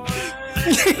like,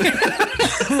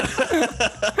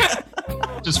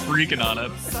 Just freaking on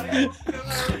it.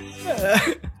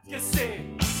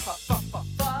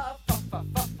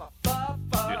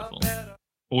 Beautiful.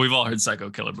 Well, we've all heard Psycho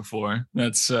Killer before.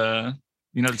 That's the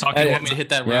talking. Hey, You want me to hit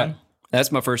that Yeah, run?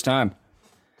 that's my first time.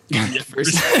 Yeah,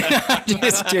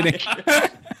 Just kidding.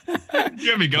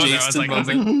 you had me going there. I was like,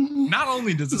 not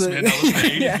only does this man not listen to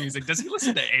 80s music, does he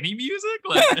listen to any music?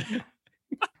 Like,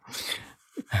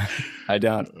 I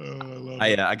don't.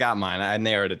 I got mine. I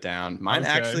narrowed it down. Mine Okay.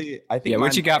 actually, I think. Yeah, what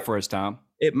mine- you got for us, Tom?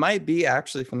 It might be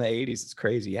actually from the 80s. It's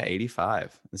crazy. Yeah,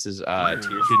 85. This is Tears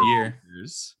Good for year.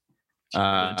 Fears.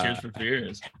 Tears for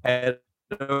Fears. Head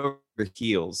over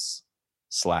heels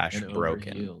 /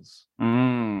 broken.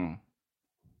 Mm.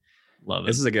 Love it.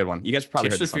 This is a good one. You guys probably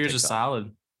Tears heard for this on Fears is TikTok.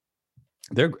 solid.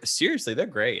 They're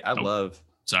great. I Nope. love.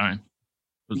 Sorry. Did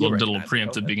a You little recognize it,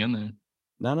 preemptive okay. begin there.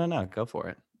 No. Go for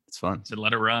it. It's fun. Said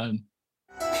let it ride.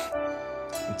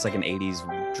 It's like an 80s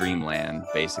dreamland,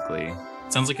 basically.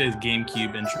 Sounds like a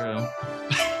GameCube intro.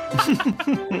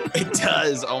 It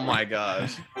does. Oh my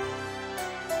gosh.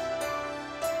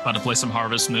 About to play some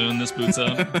Harvest Moon. This boots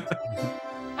up.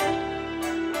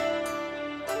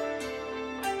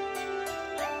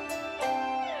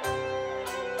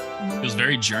 It was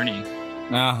very Journey.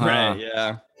 Uh-huh. Right.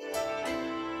 Yeah.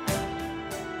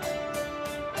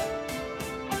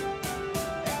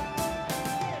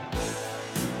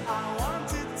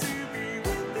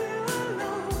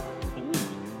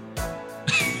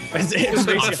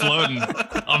 I'm floating.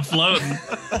 I'm floating.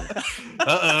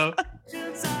 Uh-oh.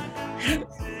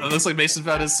 It looks like Mason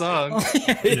found his song.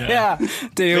 Yeah.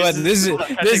 Tell you what, this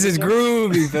is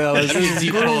groovy, fellas. That This means is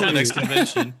you call the groovy. next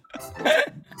convention.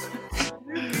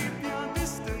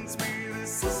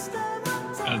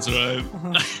 That's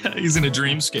right. He's in a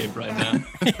dreamscape right now.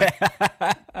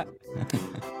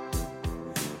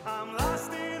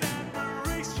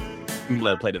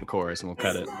 Let it play to the chorus and we'll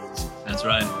cut it. That's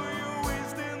right.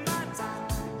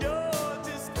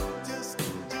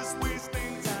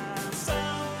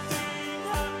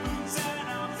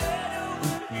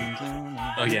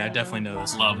 Oh yeah, I definitely know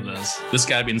this. Love this. This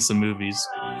gotta be in some movies.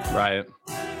 Right.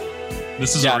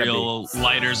 This is a Gotta real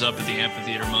lighters up at the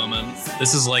amphitheater moment.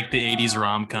 This is like the 80s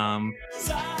rom-com.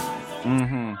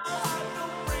 Mm-hmm.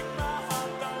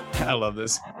 I love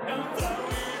this.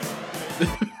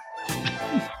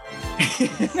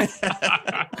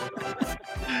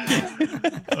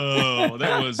 Oh,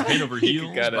 that was Head Over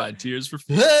Heels got it. by Tears for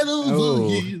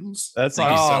Oh, That song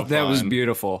oh is so that was fun.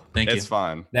 beautiful. Thank you. It's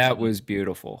fun. That was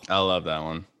beautiful. I love that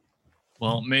one.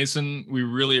 Well, Mason, we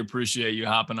really appreciate you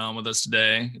hopping on with us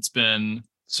today. It's been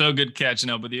so good catching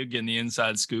up with you, getting the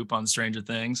inside scoop on Stranger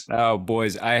Things. Oh,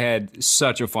 boys, I had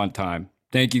such a fun time.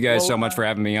 Thank you guys so much for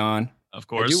having me on. Of I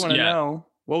course. do want to Yeah. know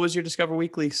what was your Discover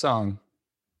Weekly song?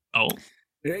 Oh,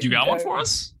 you got one for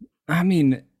us? I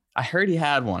mean, I heard he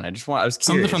had one. I was curious.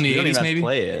 Something from the You don't 80s even have to maybe?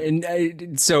 play it.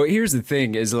 and so here's the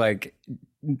thing: is like,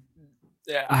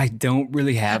 I don't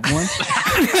really have one.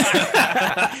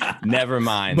 Never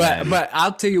mind. But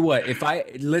I'll tell you what, if I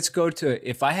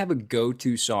have a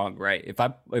go-to song, right?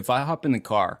 If I hop in the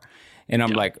car and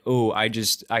I'm like, oh, I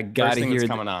gotta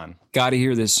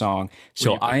hear this song.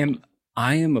 So I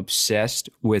am obsessed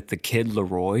with the Kid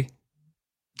Laroi.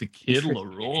 The Kid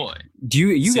Laroi. Do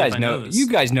you See if guys I know know this. you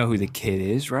guys know who the Kid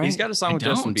is, right? he's got a song I with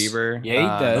Justin don't. Bieber. Yeah, he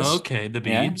does. Okay, the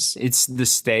Yeah, Biebs. it's the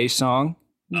Stay song.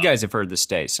 You guys have heard the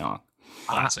Stay song.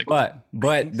 Classic. But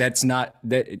that's not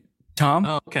that Tom,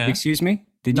 Oh, okay. excuse me?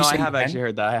 Did you No, say I have Ben? actually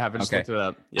heard that. I haven't just Okay. looked it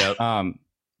up. Yep.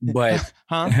 But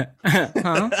Huh?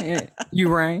 huh? Yeah, you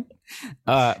right.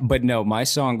 But no, my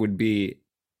song would be,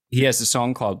 he has a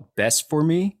song called Best for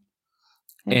Me.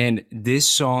 And this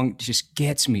song just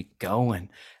gets me going.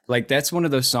 Like, that's one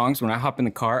of those songs when I hop in the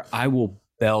car, I will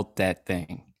belt that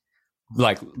thing.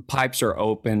 Like, pipes are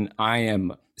open. I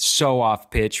am so off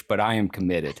pitch, but I am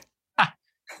committed.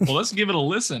 Well, let's give it a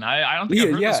listen. I don't think I've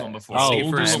heard this one before. Oh, So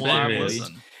we'll do first a live bit.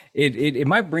 listen. It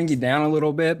might bring you down a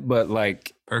little bit, but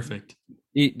like, Perfect.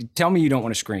 tell me you don't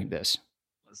want to scream this.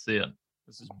 Let's see it.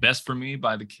 This is Best for Me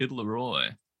by the Kid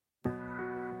Laroi.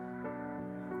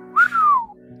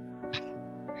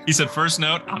 He said, first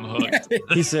note, I'm hooked.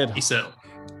 He said, He said,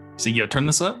 yo, turn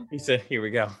this up. here we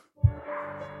go.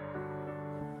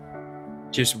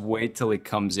 Just wait till he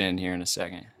comes in here in a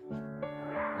second.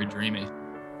 Very dreamy.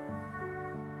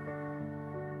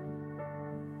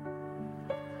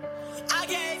 I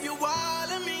gave you all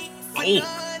of me for Oh.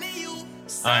 none of you. All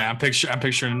right, I'm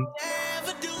picturing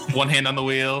Never do one hand on the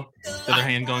wheel, the other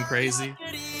hand going crazy.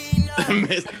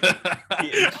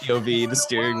 POV, the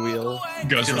steering wheel.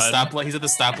 Ghost He's at the Rider. stoplight. He's at the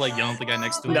stoplight yelling at the guy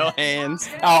next to him. No hands.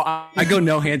 Oh, I go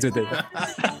no hands with it.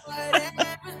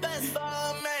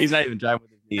 He's not even driving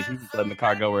with his knees. He's just letting the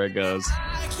car go where it goes.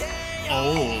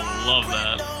 Oh, love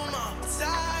that.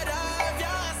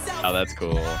 Oh, that's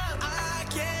cool.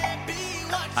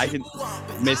 I can,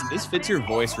 Mason, this fits your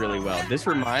voice really well. This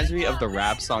reminds me of the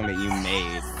rap song that you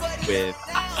made with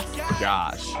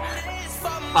Josh.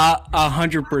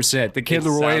 100%. The Kid It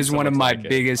Laroi sounds is so one of much my like it.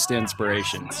 biggest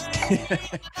inspirations.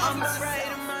 I'm afraid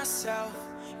of myself.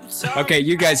 Okay,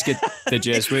 you guys get the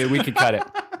gist. We can cut it.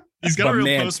 He's got But a real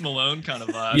man- Post Malone kind of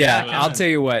vibe. Yeah, to it. I'll tell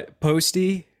you what.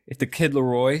 Posty, if the Kid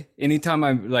Laroi, anytime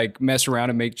I like mess around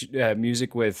and make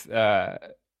music with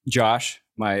Josh,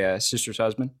 my sister's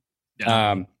husband,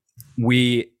 Yeah.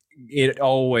 it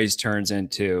always turns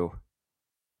into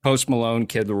Post Malone,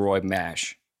 Kid Laroi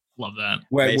mash. Love that.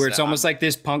 Where it's almost like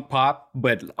this punk pop,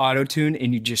 but auto tune,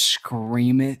 and you just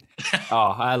scream it. Oh,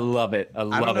 I love it. I I don't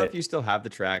love know it. if you still have the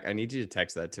track. I need you to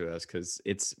text that to us because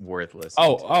it's worth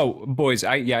listening. Oh, boys!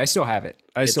 I still have it.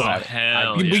 I still Oh, have it.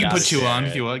 hell We yeah. can put you Gotta on say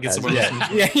if you want. Get some that's-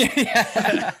 more Yeah, listeners.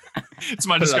 yeah. It's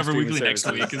my Put it on Discover streaming Weekly next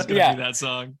services. week. Is going to Yeah. be that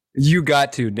song. You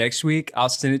got to next week. I'll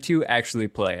send it to you. Actually,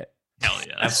 play it. Hell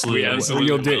yeah. Absolutely. We Or absolutely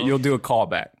You'll will. do a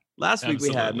callback. Last week we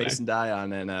had Absolutely. Mason Dye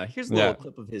on, and here's a little Yeah.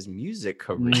 clip of his music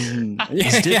career.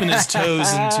 He's dipping his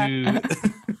toes into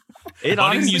It budding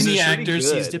honestly is music pretty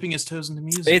actors. He's good. dipping his toes into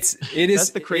music. It is. That's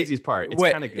the craziest part. It's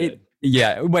wait, kind of good.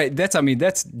 Yeah, wait.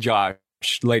 That's Josh.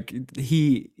 Like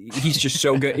he's just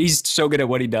so good. He's so good at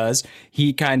what he does.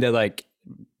 He kind of like,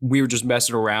 we were just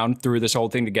messing around through this whole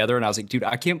thing together, and I was like, dude,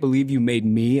 I can't believe you made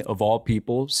me of all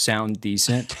people sound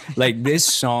decent. Like, this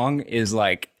song is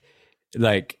like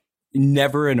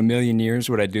never in a million years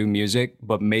would I do music,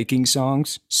 but making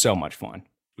songs, so much fun.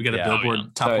 We got a Yeah. Billboard Oh, yeah.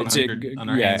 top It's 100 on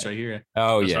our yeah. hands right here.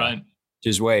 Oh That's yeah, right.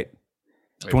 just wait.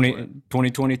 Wait for it.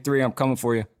 2023, I'm coming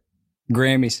for you.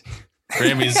 Grammys.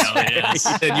 Grammys. Hell yes. He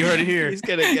said, you heard it here. He's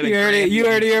gonna get a You heard it. You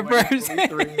heard it here Grammy first. in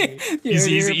 2023. He's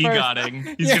You heard it here first.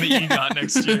 EGOTing. He's going to EGOT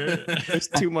next year. There's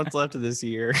 2 months left of this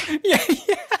year. Yeah.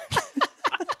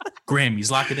 Grammys,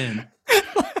 lock it in.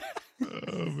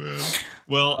 Oh, man.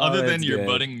 Well, other than that's your good.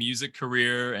 budding music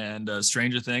career and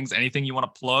Stranger Things, anything you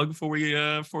want to plug before we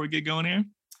get going here?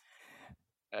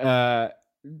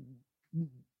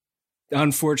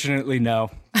 Unfortunately, no.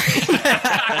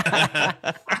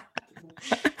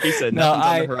 He said No, nothing's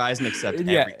on I- the horizon except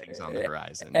yeah. everything's on the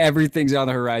horizon. Everything's on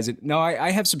the horizon. No,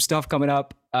 I have some stuff coming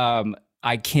up.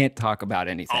 I can't talk about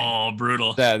anything. Oh,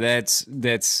 brutal. That's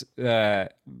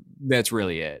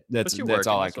really it. That's But you're all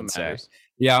working, I that's can what say. matters.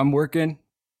 Yeah, I'm working,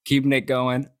 keeping it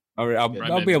going. I'll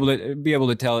Right, be able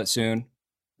to tell it soon.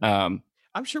 I'm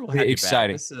sure we'll have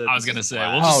Exciting. you back. I was going to say,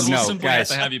 we'll, Oh, just, we'll no, simply have guys.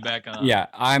 to have you back on. Yeah,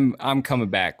 I'm coming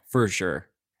back for sure.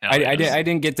 Hell I yes.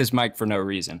 didn't get this mic for no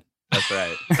reason.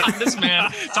 That's right. This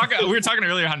man, we were talking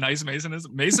earlier how nice Mason is.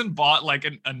 Mason bought like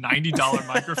a $90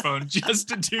 microphone just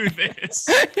to do this.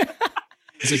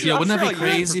 He's like, yo, wouldn't that be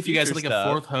crazy if you guys had like a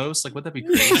fourth host? Like, wouldn't that be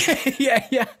crazy?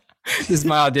 Yeah. This is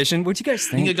my audition. What'd you guys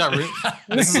think? I think it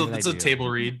got this is a table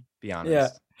read. Be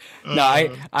honest. Yeah.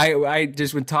 No, I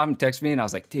just when Tom texted me and I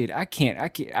was like, dude, I can't.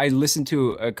 I listened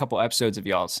to a couple episodes of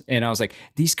y'all's and I was like,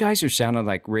 these guys are sounding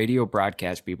like radio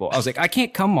broadcast people. I was like, I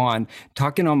can't come on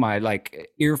talking on my like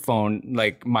earphone,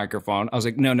 like microphone. I was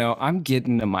like, no, I'm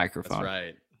getting a microphone. That's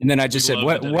right. And then I just said,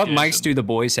 what dedication. mics do the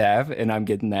boys have? And I'm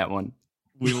getting that one.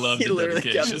 We love He the literally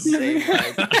got the dedication. same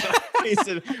mic. He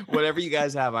said, whatever you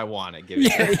guys have, I want it. Give me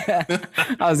that.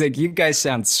 Yeah. I was like, you guys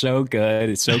sound so good.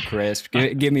 It's so crisp.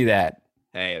 Give me that.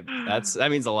 Hey, that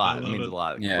means a lot. That means a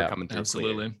lot. Yeah, We're coming through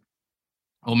Absolutely. clear.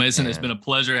 Well, Mason, it's Yeah. been a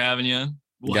pleasure having you.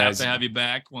 We'll Guys- have to have you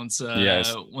back once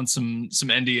Yes. once some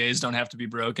NDAs don't have to be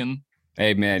broken.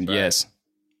 Hey, man. That's right. Yes.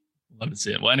 Love to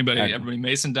see it. Well, everybody,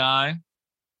 Mason Die.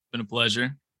 Been a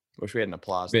pleasure. Wish we had an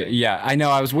applause. But thing. yeah, I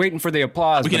know. I was waiting for the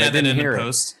applause, We can but I add that didn't in hear the it.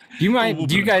 post. Do you mind? We'll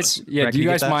Do you put it guys? Yeah. Brett, Do can you you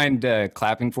guys get mind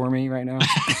clapping for me right now?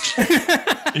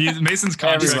 Mason's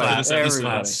contract for this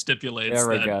Everybody. episode stipulates There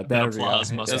we that, go. that There we go.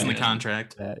 applause must That's in be the in.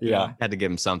 contract. Yeah. Had to give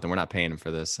him something. We're not paying him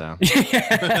for this, so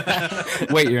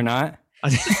Wait, you're not?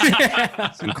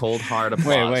 some cold hard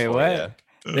applause. Wait, for what? ya.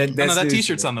 Oh, no, that is-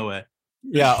 T-shirt's on the way.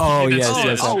 Yeah. Oh, That's- yes, oh,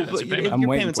 yes. oh, yes. that's but your your payment. I'm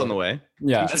waiting payment's for on the it. way.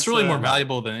 Yeah, That's really more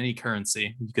valuable than any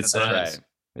currency, you could say. That's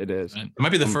right. it is. Right. It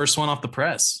might be the first one off the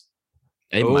press.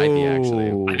 It might be actually.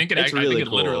 Oh. I think It's I really think it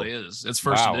cool. literally is. It's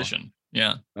first Wow. edition.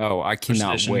 Yeah. Oh, I First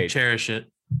cannot edition. wait. Cherish it.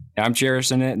 I'm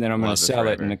cherishing it, and then I'm going Love to it sell it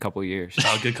forever. in a couple of years.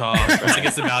 Oh, good call. It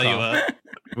gets the value up.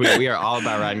 We are all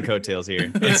about riding coattails here.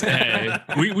 Hey,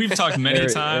 we've talked many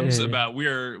Very- times hey. about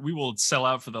we will sell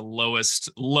out for the lowest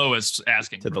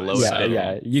asking To the price. lowest Yeah, bidder.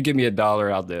 yeah. You give me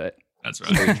 $1, I'll do it. That's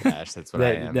Free right. cash. That's what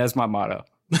I am. That's my motto.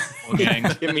 Well, gang,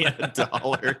 Give me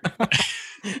 $1.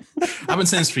 I've been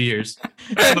saying this for years.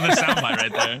 that's another soundbite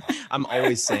right there. I'm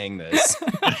always saying this.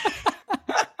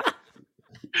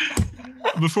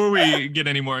 Before we get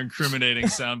any more incriminating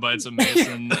sound bites of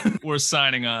Mason, we're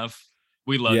signing off.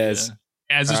 We love Yes. you.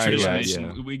 As is All right, tradition, yeah,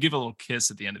 Mason, yeah. we give a little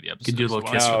kiss at the end of the episode. Could do a little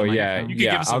So kiss why- for Oh, the yeah. microphone. You could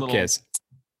Yeah, give us a I'll little- kiss.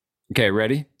 Okay,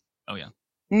 ready? Oh, yeah.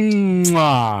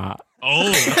 Mwah.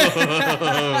 Oh,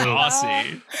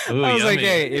 saucy. Ooh, I was like, yummy.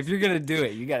 hey, if you're going to do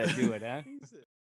it, you got to do it, huh?